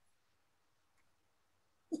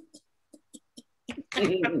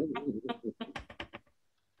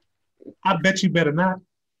 I bet you better not.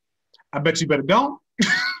 I bet you better don't.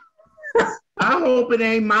 I hope it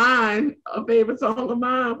ain't mine. A favorite song of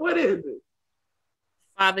mine. What is it?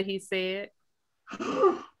 Father, He Said.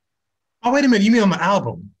 Oh, wait a minute. You mean on the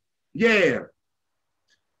album? Yeah.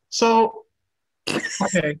 So,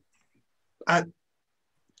 okay.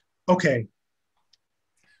 Okay.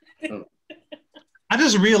 I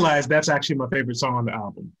just realized that's actually my favorite song on the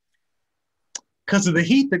album. Because of the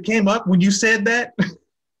heat that came up when you said that.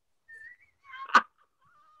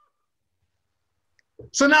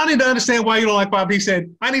 So now I need to understand why you don't like Bob. He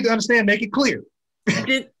said, I need to understand, make it clear.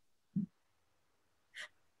 I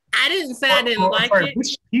didn't say I didn't like it.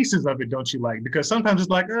 Which pieces of it don't you like? Because sometimes it's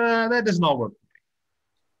like, that doesn't all work.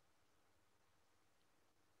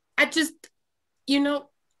 I just,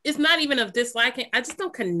 it's not even of disliking. I just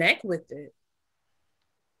don't connect with it.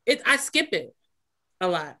 I skip it a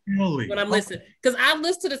lot when I'm listening. Because I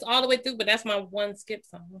listen to this all the way through, but that's my one skip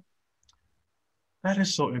song. That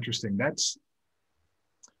is so interesting.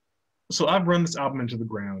 So I've run this album into the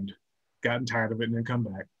ground, gotten tired of it and then come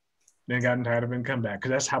back, then gotten tired of it and come back,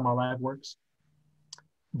 because that's how my life works.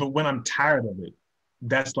 But when I'm tired of it,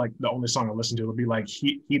 that's like the only song I listen to. It'll be like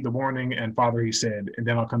Heed the Warning and Father, He Said, and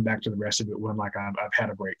then I'll come back to the rest of it when like I've had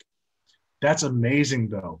a break. That's amazing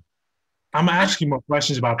though. I'm gonna ask you more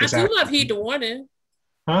questions about this. I do love Heed the Warning.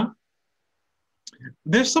 Huh?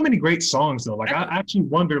 There's so many great songs though. Like I actually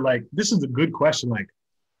wonder, like, this is a good question, like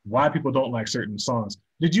why people don't like certain songs.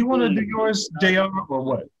 Did you want to do yours, JR, or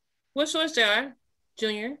what? What's yours, JR?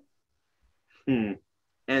 Junior? And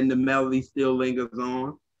the melody still lingers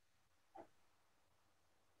on.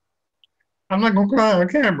 I'm not gonna cry on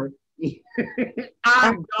camera.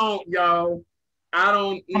 I don't, yo. I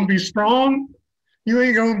don't. I'm gonna be strong. You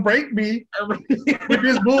ain't gonna break me with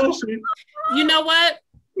this bullshit. You know what?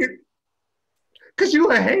 Cause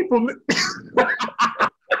you a hateful.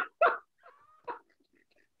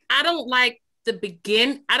 I don't like the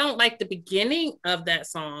beginning of that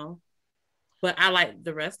song, but I like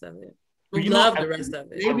the rest of it. I love the rest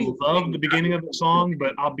of it. I love the beginning of the song,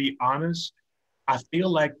 but I'll be honest, I feel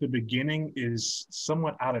like the beginning is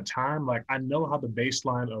somewhat out of time. Like I know how the bass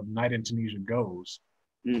line of Night in Tunisia goes,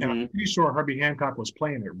 and I'm pretty sure Herbie Hancock was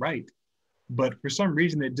playing it right, but for some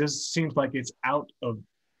reason it just seems like it's out of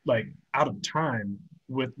time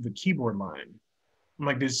with the keyboard line. I'm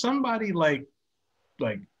like, did somebody like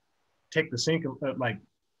take the sync, like,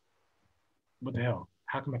 what the hell?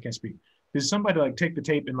 How come I can't speak? did somebody like take the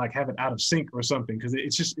tape and like have it out of sync or something? Because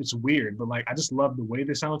it's weird, but like I just love the way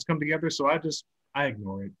the sounds come together. So I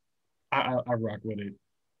ignore it. I rock with it.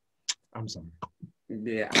 I'm sorry.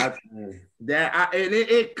 Yeah, and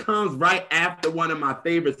it comes right after one of my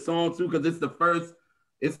favorite songs too, because it's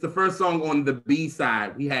the first song on the B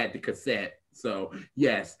side. We had the cassette, so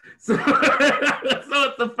yes, so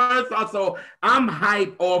it's the first song. So I'm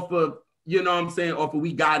hyped off of, you know what I'm saying, off of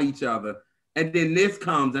We Got Each Other, and then this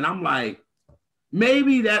comes, and I'm like,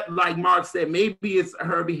 maybe that, like Mark said, maybe it's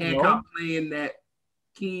Herbie Hancock playing that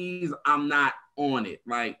keys. I'm not on it.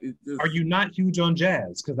 Like, are you not huge on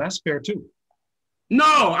jazz? Because that's fair too. No,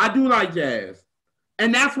 I do like jazz.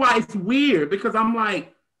 And that's why it's weird, because I'm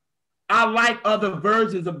like, I like other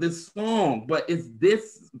versions of this song, but it's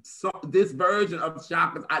this version of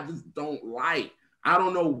Chaka's I just don't like. I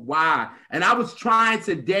don't know why. And I was trying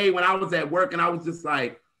today when I was at work, and I was just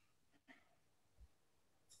like,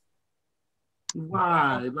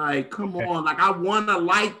 why? Like, come on. Like, I want to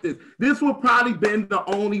like this. This would probably been the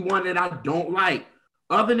only one that I don't like.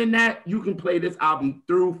 Other than that, you can play this album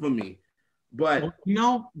through for me. But you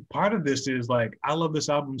know, part of this is like, I love this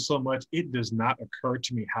album so much, it does not occur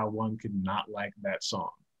to me how one could not like that song.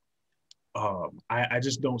 I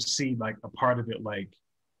just don't see like a part of it like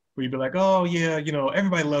where you'd be like, oh yeah, you know,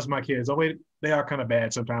 everybody loves my kids. Oh wait, they are kind of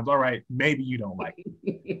bad sometimes. All right, maybe you don't like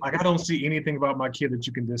it. Like, I don't see anything about my kid that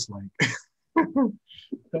you can dislike.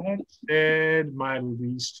 That said, my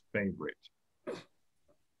least favorite.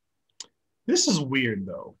 This is weird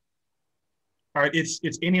though. All right, it's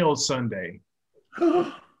Any Old Sunday.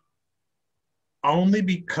 Only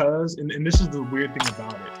because, and this is the weird thing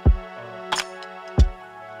about it.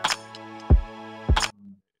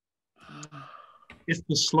 It's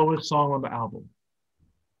the slowest song on the album.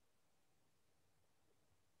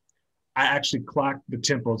 I actually clocked the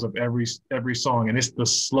tempos of every song, and it's the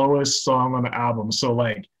slowest song on the album. So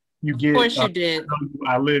like, you get, of course you did.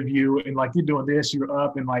 I Live You, and like you're doing this, you're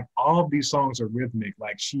up, and like all of these songs are rhythmic.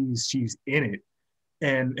 Like she's in it.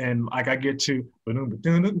 And like I get to,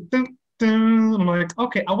 I'm like,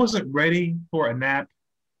 okay, I wasn't ready for a nap.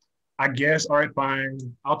 I guess, all right, fine,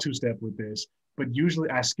 I'll two-step with this. But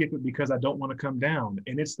usually I skip it because I don't want to come down.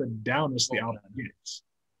 And it's the downest the album gets.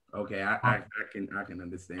 Okay, I can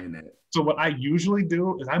understand that. So what I usually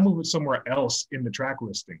do is I move it somewhere else in the track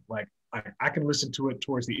listing. Like I can listen to it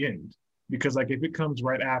towards the end. Because like if it comes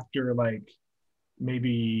right after like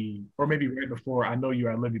maybe right before I Know You,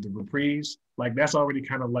 I Love You, the reprise, like that's already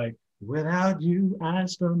kind of like, without you I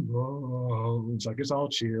stumble. It's like it's all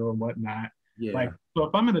chill and whatnot. Yeah. Like, so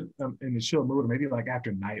if I'm in the chill mood, or maybe like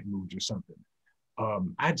after night moods or something,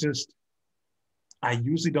 I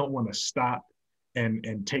usually don't want to stop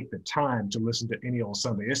and take the time to listen to Any Old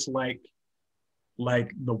Sunday. It's like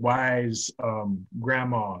the wise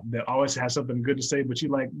grandma that always has something good to say, but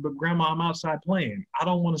you're like, but grandma, I'm outside playing. I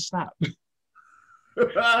don't want to stop.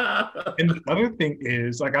 And the other thing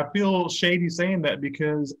is, like, I feel shady saying that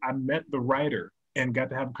because I met the writer and got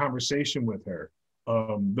to have a conversation with her.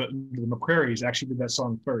 The McCrary's actually did that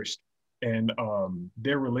song first, and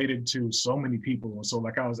they're related to so many people. And so,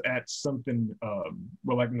 like, I was at something,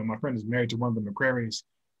 well, like, you know, my friend is married to one of the McCrary's,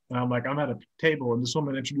 and I'm like, I'm at a table, and this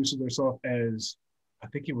woman introduces herself as, I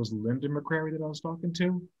think it was Linda McCrary that I was talking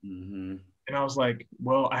to. Mm-hmm. And I was like,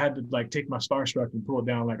 well, I had to like take my starstruck and pull it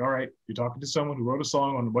down. Like, all right, you're talking to someone who wrote a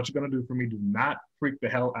song on what you're going to do for me. Do not freak the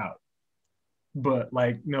hell out. But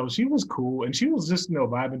like, no, she was cool. And she was just, you know,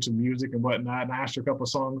 vibing to music and whatnot. And I asked her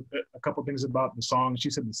a couple things about the song. She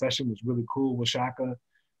said the session was really cool with Chaka.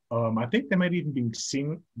 I think they might even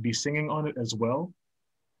be singing on it as well.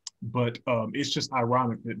 But it's just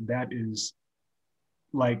ironic that is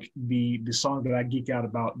like the song that I geek out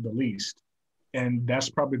about the least. And that's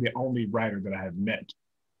probably the only writer that I have met.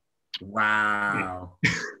 Wow.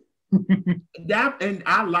 And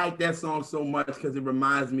I like that song so much because it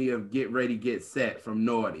reminds me of Get Ready, Get Set from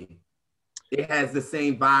Naughty. It has the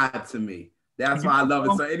same vibe to me. That's why I love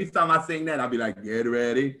it. So anytime I sing that, I'll be like, get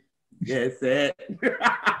ready, get set.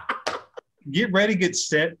 Get Ready, Get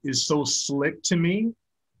Set is so slick to me.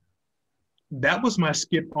 That was my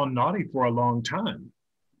skip on Naughty for a long time.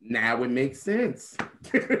 Now it makes sense.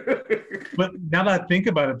 But now that I think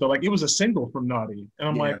about it, though, like it was a single from Naughty. And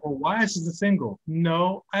I'm like, well, why is this a single?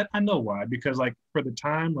 No, I know why. Because like for the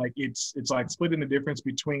time, like it's like splitting the difference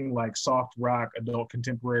between like soft rock, adult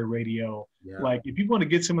contemporary radio. Yeah. Like if you want to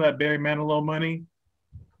get some of that Barry Manilow money,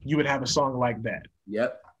 you would have a song like that.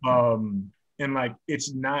 Yep. And like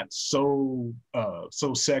it's not so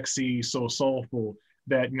sexy, so soulful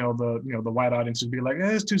that the white audience would be like,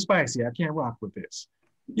 it's too spicy. I can't rock with this.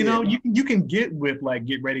 You know, you can get with like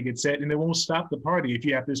Get Ready, Get Set, and it won't stop the party if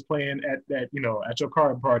you have this playing at that, you know, at your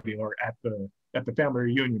card party or at the family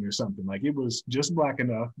reunion or something. Like it was just black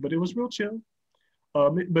enough, but it was real chill.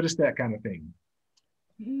 But it's that kind of thing.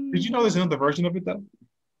 Did you know there's another version of it though?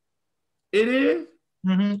 It is?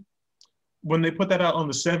 Mm-hmm. When they put that out on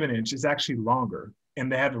the 7-inch, it's actually longer,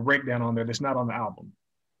 and they have a breakdown on there that's not on the album.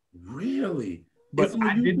 Really? But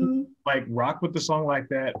I didn't like rock with the song like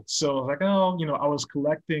that. So I was like, oh, you know, I was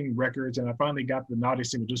collecting records and I finally got the Naughty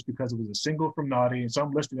single just because it was a single from Naughty. And so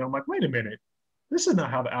I'm listening. I'm like, wait a minute. This is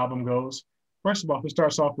not how the album goes. First of all, it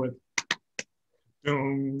starts off with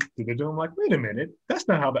doom, doom. I'm like, wait a minute. That's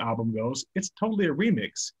not how the album goes. It's totally a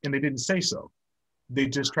remix. And they didn't say so. They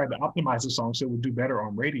just tried to optimize the song so it would do better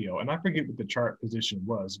on radio. And I forget what the chart position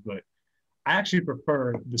was, but I actually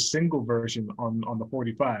prefer the single version on the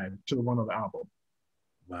 45 to the one on the album.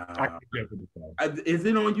 Wow. Is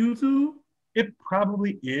it on YouTube? It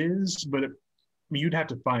probably is, but you'd have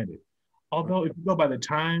to find it. Although if you go by the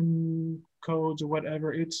time codes or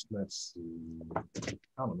whatever, it's, let's see.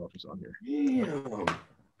 I don't know if it's on here. Damn.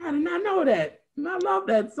 I did not know that. And I love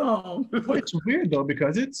that song. Well, it's weird though,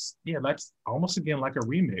 because it's, yeah, that's almost again like a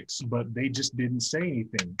remix, but they just didn't say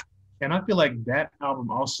anything. And I feel like that album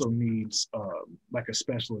also needs like a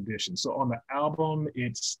special edition. So on the album,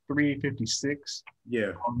 it's 3:56.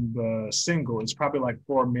 Yeah. On the single, it's probably like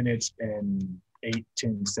 4 minutes and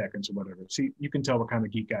 8-10 seconds or whatever. See, you can tell what kind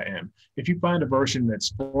of geek I am. If you find a version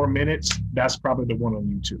that's 4 minutes, that's probably the one on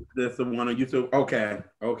YouTube. That's the one on YouTube. Okay.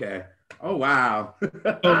 Okay. Oh wow. So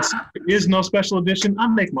there is no special edition. I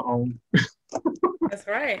make my own. That's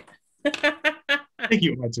right. Thank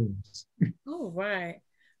you, iTunes. All right.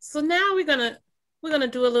 So now we're gonna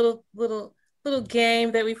do a little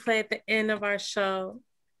game that we play at the end of our show,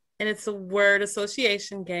 and it's a word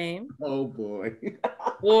association game. Oh boy!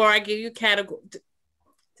 Or I give you a category.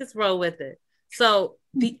 Just roll with it. So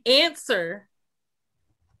the answer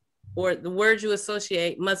or the word you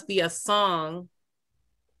associate must be a song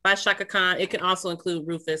by Chaka Khan. It can also include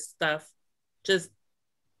Rufus stuff. Just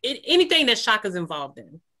anything that Chaka's involved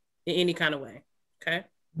in any kind of way. Okay,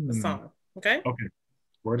 a song. Okay. Okay.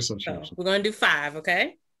 Word association. So we're going to do 5,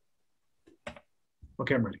 okay?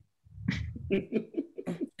 Okay, I'm ready.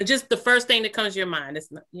 Just the first thing that comes to your mind.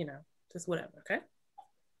 It's not, you know, just whatever, okay?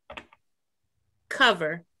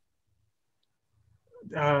 Cover.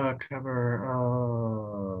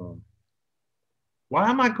 Cover. Why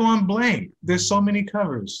am I going blank? There's so many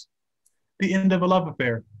covers. The End of a Love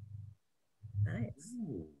Affair. Nice.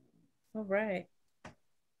 Ooh. All right.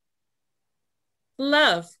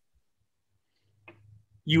 Love.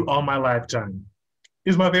 You All My Lifetime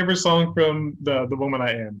is my favorite song from the Woman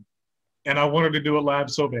I Am. And I wanted to do it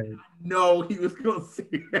live so bad. No, he was going to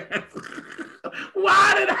sing that.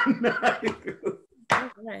 Why did I not?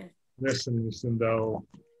 Okay. Listen though.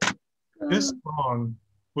 This song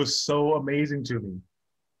was so amazing to me.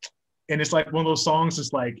 And it's like one of those songs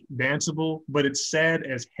that's like danceable, but it's sad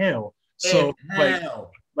as hell. So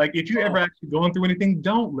like if you're ever actually going through anything,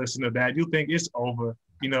 don't listen to that. You'll think it's over.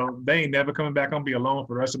 You know, they ain't never coming back. I'm gonna be alone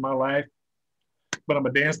for the rest of my life. But I'm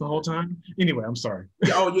gonna dance the whole time. Anyway, I'm sorry.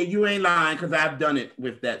 Oh yeah, you ain't lying, because I've done it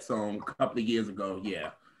with that song a couple of years ago.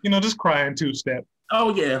 Yeah. You know, just crying 2-step.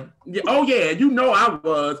 Oh yeah. Oh yeah. You know I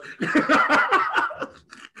was.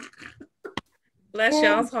 Bless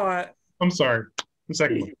y'all's heart. I'm sorry. The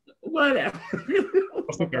second one. Whatever.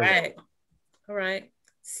 All right.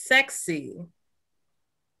 Sexy.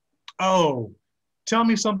 Oh. Tell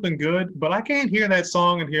me something good, but I can't hear that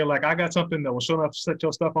song and hear like I got something that will show up, set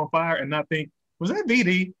your stuff on fire, and not think, was that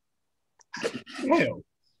VD? Hell,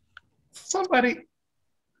 somebody.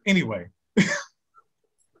 Anyway,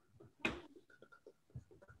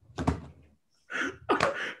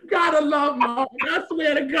 gotta love Mark. I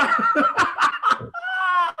swear to God.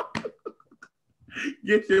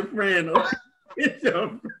 Get your friend. Get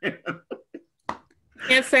your friend.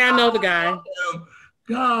 Can't say I know the guy.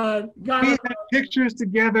 God. We have pictures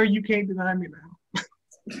together. You can't deny me now.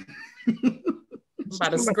 I'm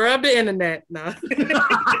about to scrub the internet now.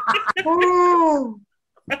 Oh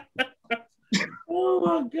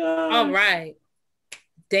my God. All right.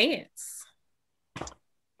 Dance.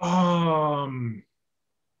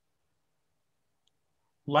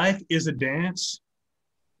 Life is a Dance,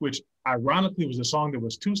 which ironically was a song that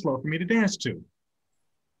was too slow for me to dance to.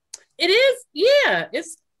 It is, yeah. It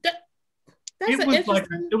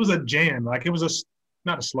was a jam. Like it was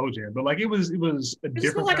not a slow jam, but like it was a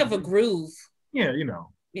different. Like of a groove. Yeah, you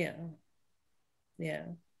know. Yeah.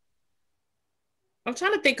 I'm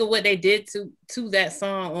trying to think of what they did to that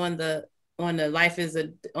song on the Life is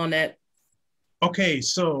a on that. Okay,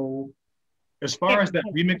 so As far as that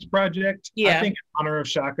remix project, yeah. I think in honor of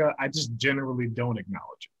Chaka, I just generally don't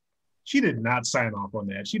acknowledge it. She did not sign off on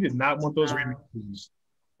that. She did not want those remixes.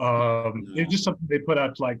 It's just something they put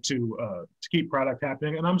out to keep product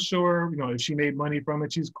happening. And I'm sure, you know, if she made money from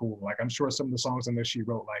it, she's cool. Like I'm sure some of the songs in there she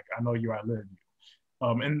wrote, like I Know You, I Live You.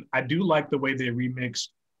 And I do like the way they remixed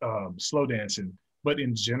Slow Dancing, but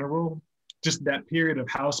in general, just that period of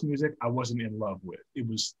house music, I wasn't in love with. It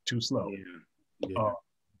was too slow. Yeah.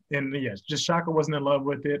 And yes, just Chaka wasn't in love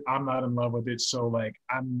with it. I'm not in love with it. So like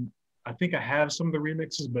I think I have some of the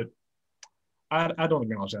remixes, but I don't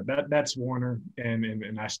acknowledge that. That's Warner,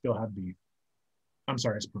 and I still have beef. I'm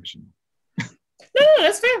sorry, it's personal. No,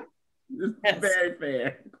 that's fair. It's very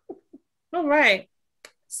fair. All right.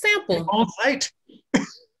 Sample. On site. Wait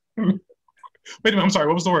a minute, I'm sorry,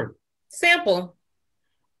 what was the word? Sample.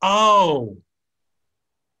 Oh.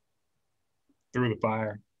 Through the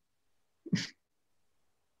Fire.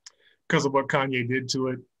 Because of what Kanye did to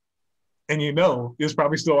it. And you know, it's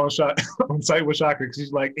probably still on site with Chaka, because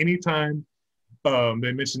she's like, anytime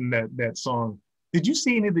they mentioned that song. Did you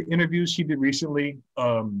see any of the interviews she did recently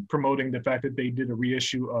promoting the fact that they did a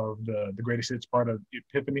reissue of the greatest hits part of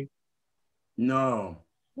Epiphany? No.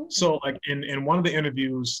 So like in one of the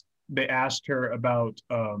interviews, they asked her about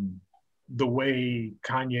the way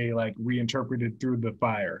Kanye like reinterpreted Through the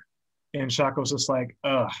Fire. And Chaka was just like,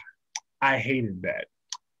 I hated that.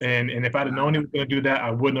 And if I'd have known he was going to do that, I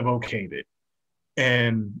wouldn't have okayed it.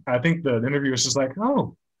 And I think the interviewer was just like,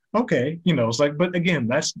 oh, okay. You know, it's like, but again,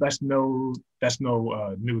 that's no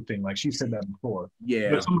new thing. Like she said that before.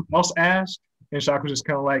 Yeah. But someone else asked, and Chaka was just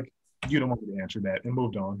kind of like, you don't want me to answer that, and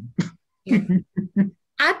moved on.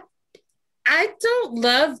 I don't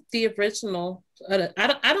love the original.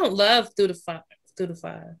 I don't love Through the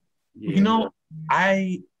Fire. Yeah. You know,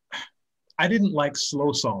 I didn't like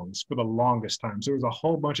slow songs for the longest time. So there was a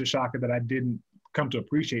whole bunch of Chaka that I didn't come to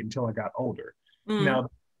appreciate until I got older. Now,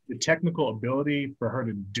 the technical ability for her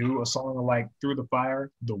to do a song like Through the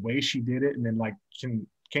Fire, the way she did it, and then like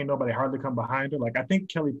can't nobody hardly come behind her. Like I think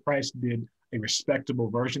Kelly Price did a respectable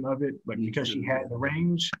version of it, like because she had the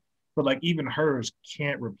range, but like even hers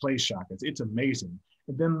can't replace Chaka's. It's amazing.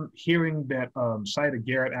 And then hearing that Saida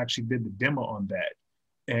Garrett actually did the demo on that.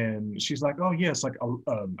 And she's like, oh, yes, like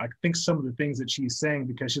I think some of the things that she's saying,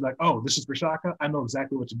 because she's like, oh, this is for Chaka, I know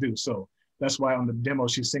exactly what to do. So that's why on the demo,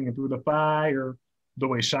 she's singing Through the Fire the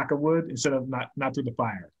way Chaka would, instead of not Through the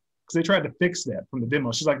Fire. Because they tried to fix that from the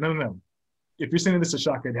demo. She's like, no. If you're singing this to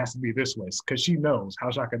Chaka, it has to be this way, because she knows how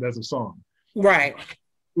Chaka does a song. Right.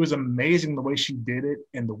 It was amazing the way she did it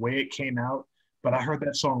and the way it came out. But I heard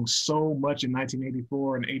that song so much in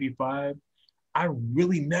 1984 and 85. I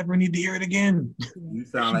really never need to hear it again. You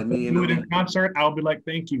sound like me. Do it in concert, I'll be like,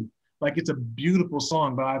 thank you. Like, it's a beautiful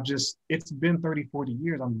song, but it's been 30, 40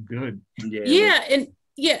 years. I'm good. Yeah.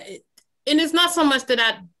 And it's not so much that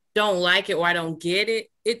I don't like it or I don't get it.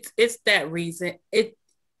 It's that reason. It's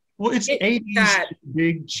 80s,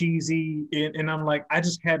 big, cheesy. And I'm like, I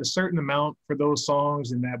just had a certain amount for those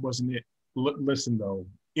songs, and that wasn't it. Listen, though,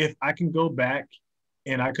 if I can go back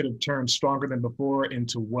and I could have turned Stronger Than Before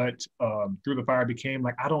into what Through the Fire became,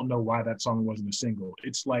 like, I don't know why that song wasn't a single.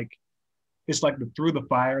 It's like the Through the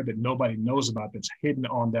Fire that nobody knows about that's hidden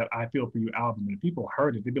on that I Feel For You album. And if people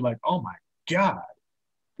heard it, they'd be like, oh my God,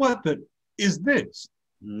 what is this?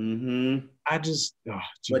 Mm-hmm.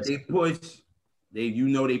 But they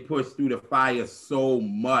push Through the Fire so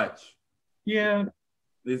much. Yeah.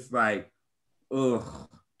 It's like, ugh.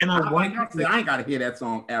 And I ain't got to hear that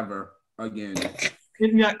song ever again.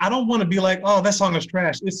 I don't want to be like, oh, that song is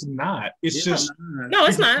trash. It's not. It's just no,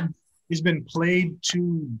 it's not. It's been played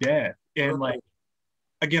to death. And like,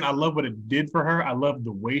 again, I love what it did for her. I love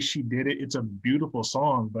the way she did it. It's a beautiful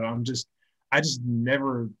song, but I just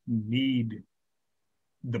never need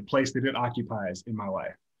the place that it occupies in my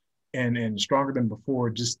life. And Stronger Than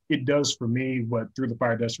Before, it does for me what Through the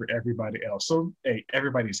Fire does for everybody else. So hey,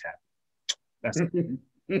 everybody's happy. That's it.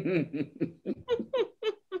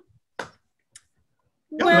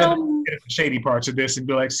 Well, shady parts of this and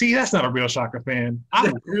be like, see, that's not a real Chaka fan.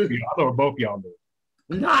 I know both y'all do.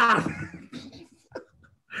 Nah.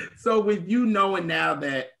 So with you knowing now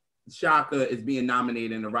that Chaka is being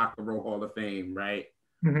nominated in the Rock and Roll Hall of Fame, right?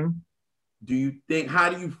 Mm-hmm. How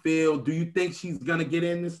do you feel? Do you think she's gonna get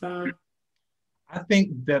in this time? I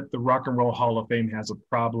think that the Rock and Roll Hall of Fame has a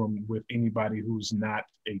problem with anybody who's not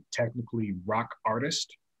a technically rock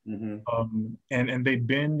artist. Mm-hmm. And they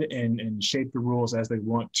bend and shape the rules as they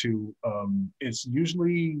want to. It's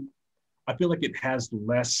usually, I feel like it has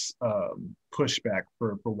less pushback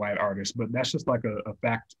for white artists, but that's just like a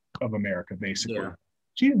fact of America, basically. Yeah.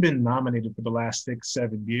 She's been nominated for the last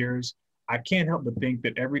 6-7 years. I can't help but think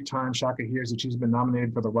that every time Chaka hears that she's been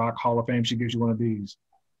nominated for the Rock Hall of Fame, she gives you one of these.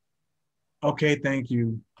 Okay, thank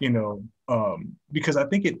you. Because I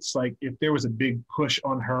think it's like if there was a big push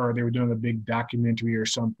on her, they were doing a big documentary or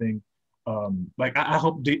something. I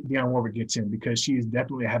hope Dionne Warwick gets in because she is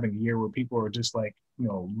definitely having a year where people are just like,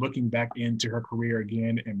 looking back into her career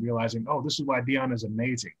again and realizing, oh, this is why Dionne is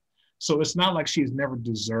amazing. So it's not like she's never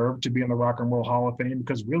deserved to be in the Rock and Roll Hall of Fame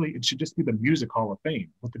because really it should just be the Music Hall of Fame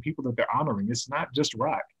with the people that they're honoring. It's not just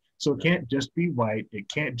rock. So it can't just be white. It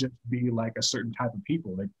can't just be like a certain type of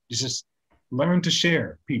people. It's just learn to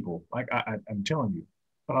share people. Like I'm telling you.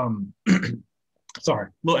 Sorry,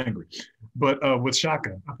 a little angry. But with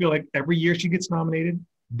Chaka, I feel like every year she gets nominated,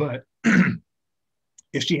 but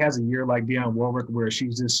if she has a year like Dionne Warwick where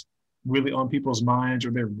she's just really on people's minds or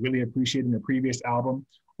they're really appreciating the previous album,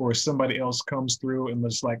 or somebody else comes through and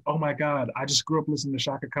it's like, oh my God, I just grew up listening to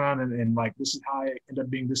Chaka Khan and like, this is how I end up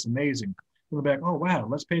being this amazing. We're like, oh wow,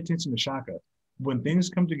 let's pay attention to Chaka. When things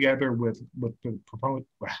come together with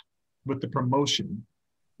the promotion,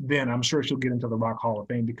 then I'm sure she'll get into the Rock Hall of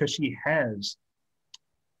Fame because she has,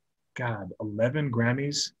 11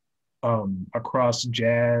 Grammys across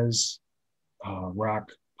jazz, rock,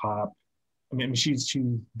 pop. I mean, she's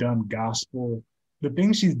done gospel. The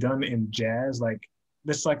things she's done in jazz, like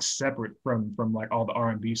that's like separate from like all the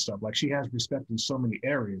R&B stuff. Like she has respect in so many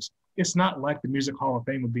areas. It's not like the Music Hall of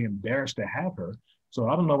Fame would be embarrassed to have her. So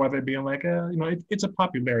I don't know why they're being like, it's a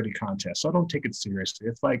popularity contest. So I don't take it seriously.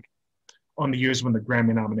 It's like on the years when the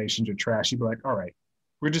Grammy nominations are trash, you'd be like, all right,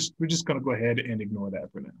 we're just gonna go ahead and ignore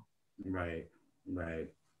that for now. Right.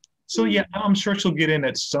 So yeah, I'm sure she'll get in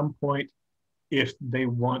at some point if they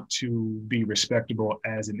want to be respectable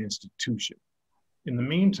as an institution. In the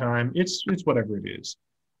meantime, it's whatever it is.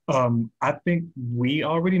 I think we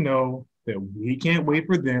already know that we can't wait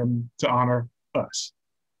for them to honor us.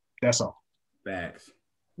 That's all. Facts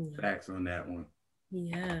on that one.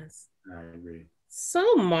 Yes. I agree.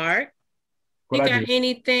 So, Mark, you got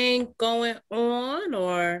anything going on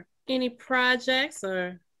or any projects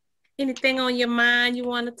or anything on your mind you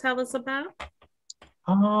want to tell us about?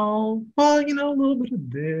 Oh, well, a little bit of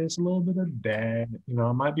this, a little bit of that.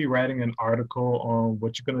 I might be writing an article on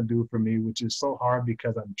what you're going to do for me, which is so hard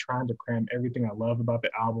because I'm trying to cram everything I love about the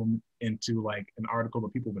album into like an article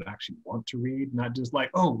that people would actually want to read, not just like,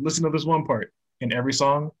 oh, listen to this one part. And every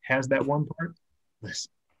song has that one part. Listen,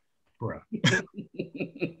 bro.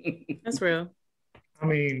 That's real. I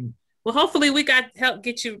mean, well, hopefully we got help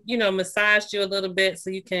get you, massaged you a little bit so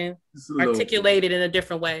you can articulate it in a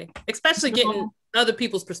different way, especially getting other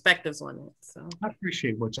people's perspectives on it. So I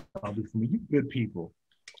appreciate what y'all do for me. You good people.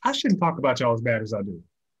 I shouldn't talk about y'all as bad as I do.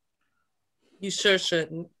 You sure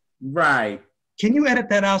shouldn't. Right. Can you edit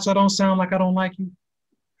that out so I don't sound like I don't like you?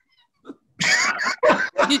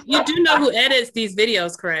 You do know who edits these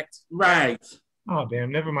videos, correct? Right. Oh,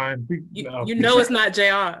 damn. Never mind. You know it's not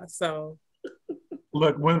JR, so.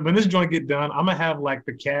 Look, when this joint get done, I'm going to have like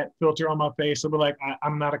the cat filter on my face. I'll be like,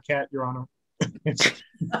 I'm not a cat, Your Honor.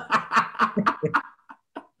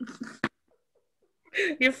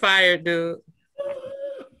 You're fired, dude.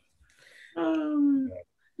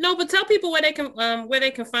 No, but tell people where they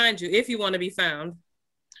can find you if you want to be found.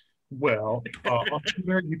 Well, on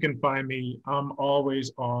Twitter, you can find me. I'm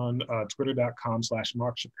always on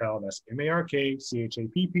twitter.com/Mark Chappelle. That's MarkChappelle,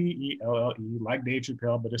 like Dave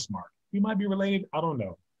Chappelle, but it's Mark. You might be related. I don't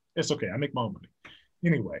know. It's okay. I make my own money.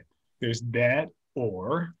 Anyway, there's that.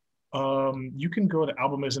 Or you can go to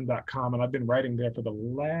albumism.com, and I've been writing there for the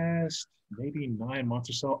last maybe 9 months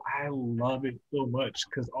or so. I love it so much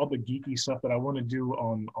because all the geeky stuff that I want to do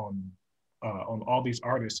on all these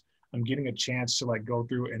artists, I'm getting a chance to like go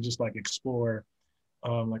through and just like explore.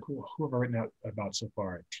 Like who have I written out about so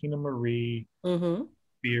far? Tina Marie,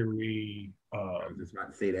 Theory. I was just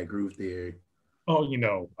about to say that Groove Theory. Oh,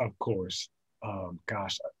 of course.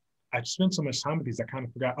 Gosh, I spent so much time with these, I kind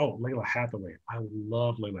of forgot. Oh, Layla Hathaway. I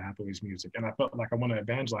love Layla Hathaway's music. And I felt like I want to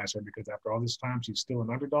evangelize her because after all this time, she's still an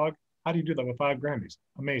underdog. How do you do that with 5 Grammys?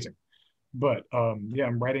 Amazing. But yeah,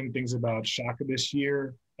 I'm writing things about Chaka this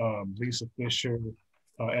year, Lisa Fisher,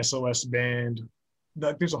 SOS Band.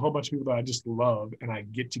 There's a whole bunch of people that I just love, and I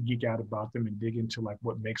get to geek out about them and dig into like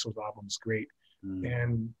what makes those albums great.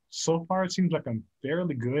 And so far, it seems like I'm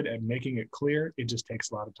fairly good at making it clear. It just takes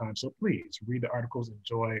a lot of time. So please read the articles,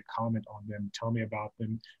 enjoy, comment on them, tell me about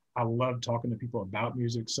them. I love talking to people about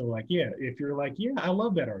music. So like, yeah, if you're like, yeah, I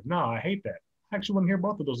love that, or no, I hate that. I actually want to hear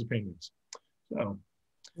both of those opinions. So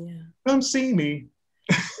yeah, come see me.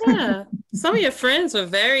 Yeah, some of your friends were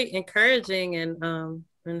very encouraging and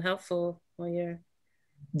helpful on your.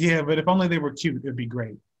 Yeah, but if only they were cute, it'd be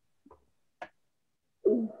great.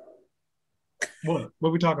 What? What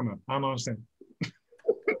are we talking about? I don't understand.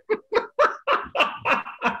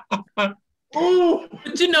 Oh,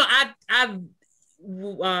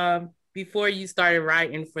 But before you started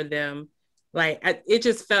writing for them, it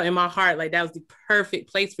just felt in my heart like that was the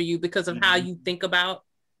perfect place for you because of how you think about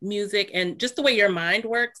music and just the way your mind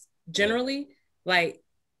works generally. Like,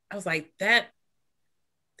 I was like, that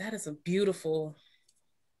is a beautiful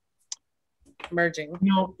merging.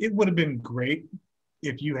 It would have been great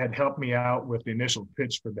if you had helped me out with the initial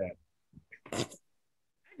pitch for that.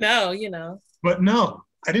 No, But no,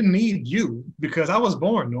 I didn't need you because I was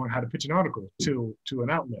born knowing how to pitch an article to an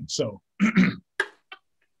outlet. So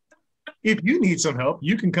if you need some help,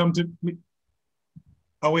 you can come to me.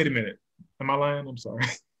 Oh, wait a minute. Am I lying? I'm sorry.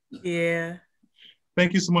 Yeah.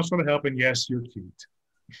 Thank you so much for the help. And yes, you're cute.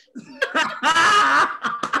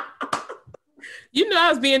 I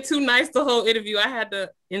was being too nice the whole interview. I had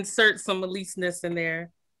to insert some Eliseness in there.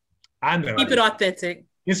 I know. Keep it authentic.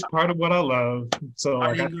 It's part of what I love. So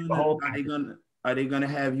are they gonna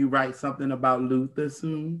have you write something about Luther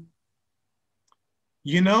soon?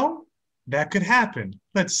 That could happen.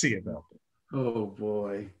 Let's see about it. Oh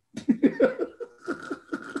boy.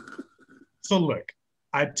 So look,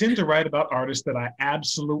 I tend to write about artists that I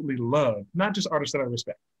absolutely love, not just artists that I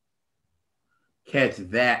respect. Catch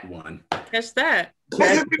that one. Catch that.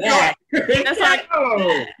 Catch that.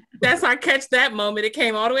 That's our catch that moment. It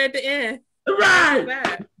came all the way at the end.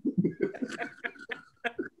 Right.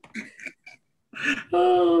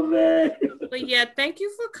 Oh man. But yeah, thank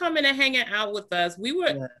you for coming and hanging out with us. We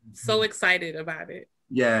were so excited about it.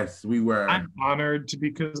 Yes, we were. I'm honored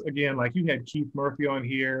because again, like you had Keith Murphy on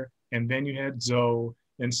here and then you had Zoe.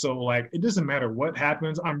 And so like, it doesn't matter what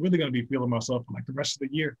happens. I'm really going to be feeling myself for like the rest of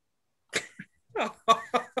the year.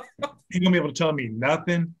 You're going to be able to tell me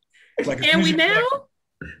nothing. Like, can we now?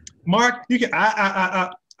 Mark, you can, I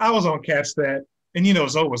was on Catch That and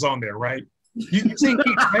Zoe was on there, right? You seen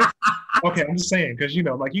Keith, right? Okay, I'm just saying, because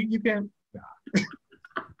like you can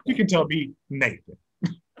you can tell me Nathan.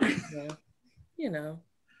 Yeah.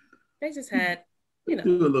 They just had, do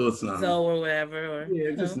a little something. Zoe or whatever, or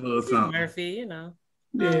just a little something. Murphy,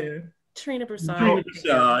 Yeah. Trina Broussard.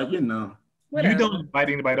 Whatever. You don't invite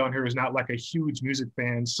anybody on here who's not like a huge music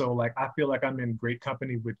fan. So like I feel like I'm in great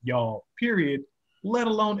company with y'all, period, let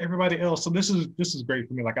alone everybody else. So this is great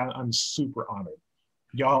for me. Like I'm super honored.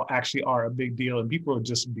 Y'all actually are a big deal and people are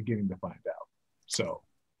just beginning to find out. So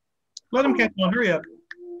let them catch on, hurry up.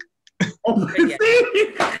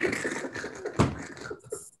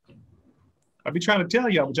 I'll be trying to tell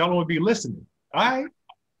y'all, but y'all won't be listening. All right?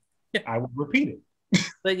 I will repeat it.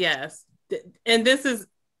 But yes, and this is,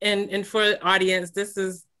 and for the audience, this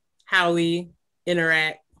is how we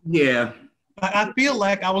interact. Yeah. I feel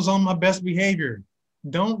like I was on my best behavior.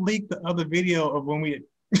 Don't leak the other video of when we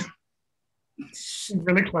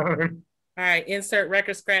really clowning. All right, insert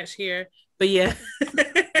record scratch here. But yeah.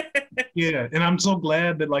 Yeah, and I'm so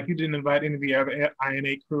glad that like you didn't invite any of the other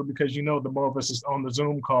INA crew because the more of us is on the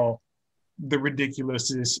Zoom call, the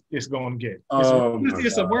ridiculous is going to get.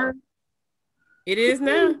 It's a word. It is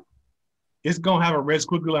now. It's going to have a red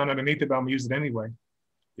squiggly line underneath it, but I'm going to use it anyway.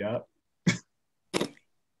 Yep.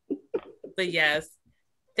 But yes,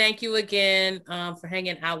 thank you again for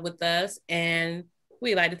hanging out with us. And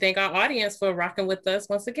we'd like to thank our audience for rocking with us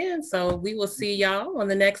once again. So we will see y'all on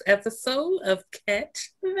the next episode of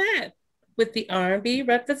Catch That with the R&B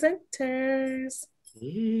Representers.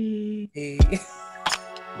 Hey. Hey.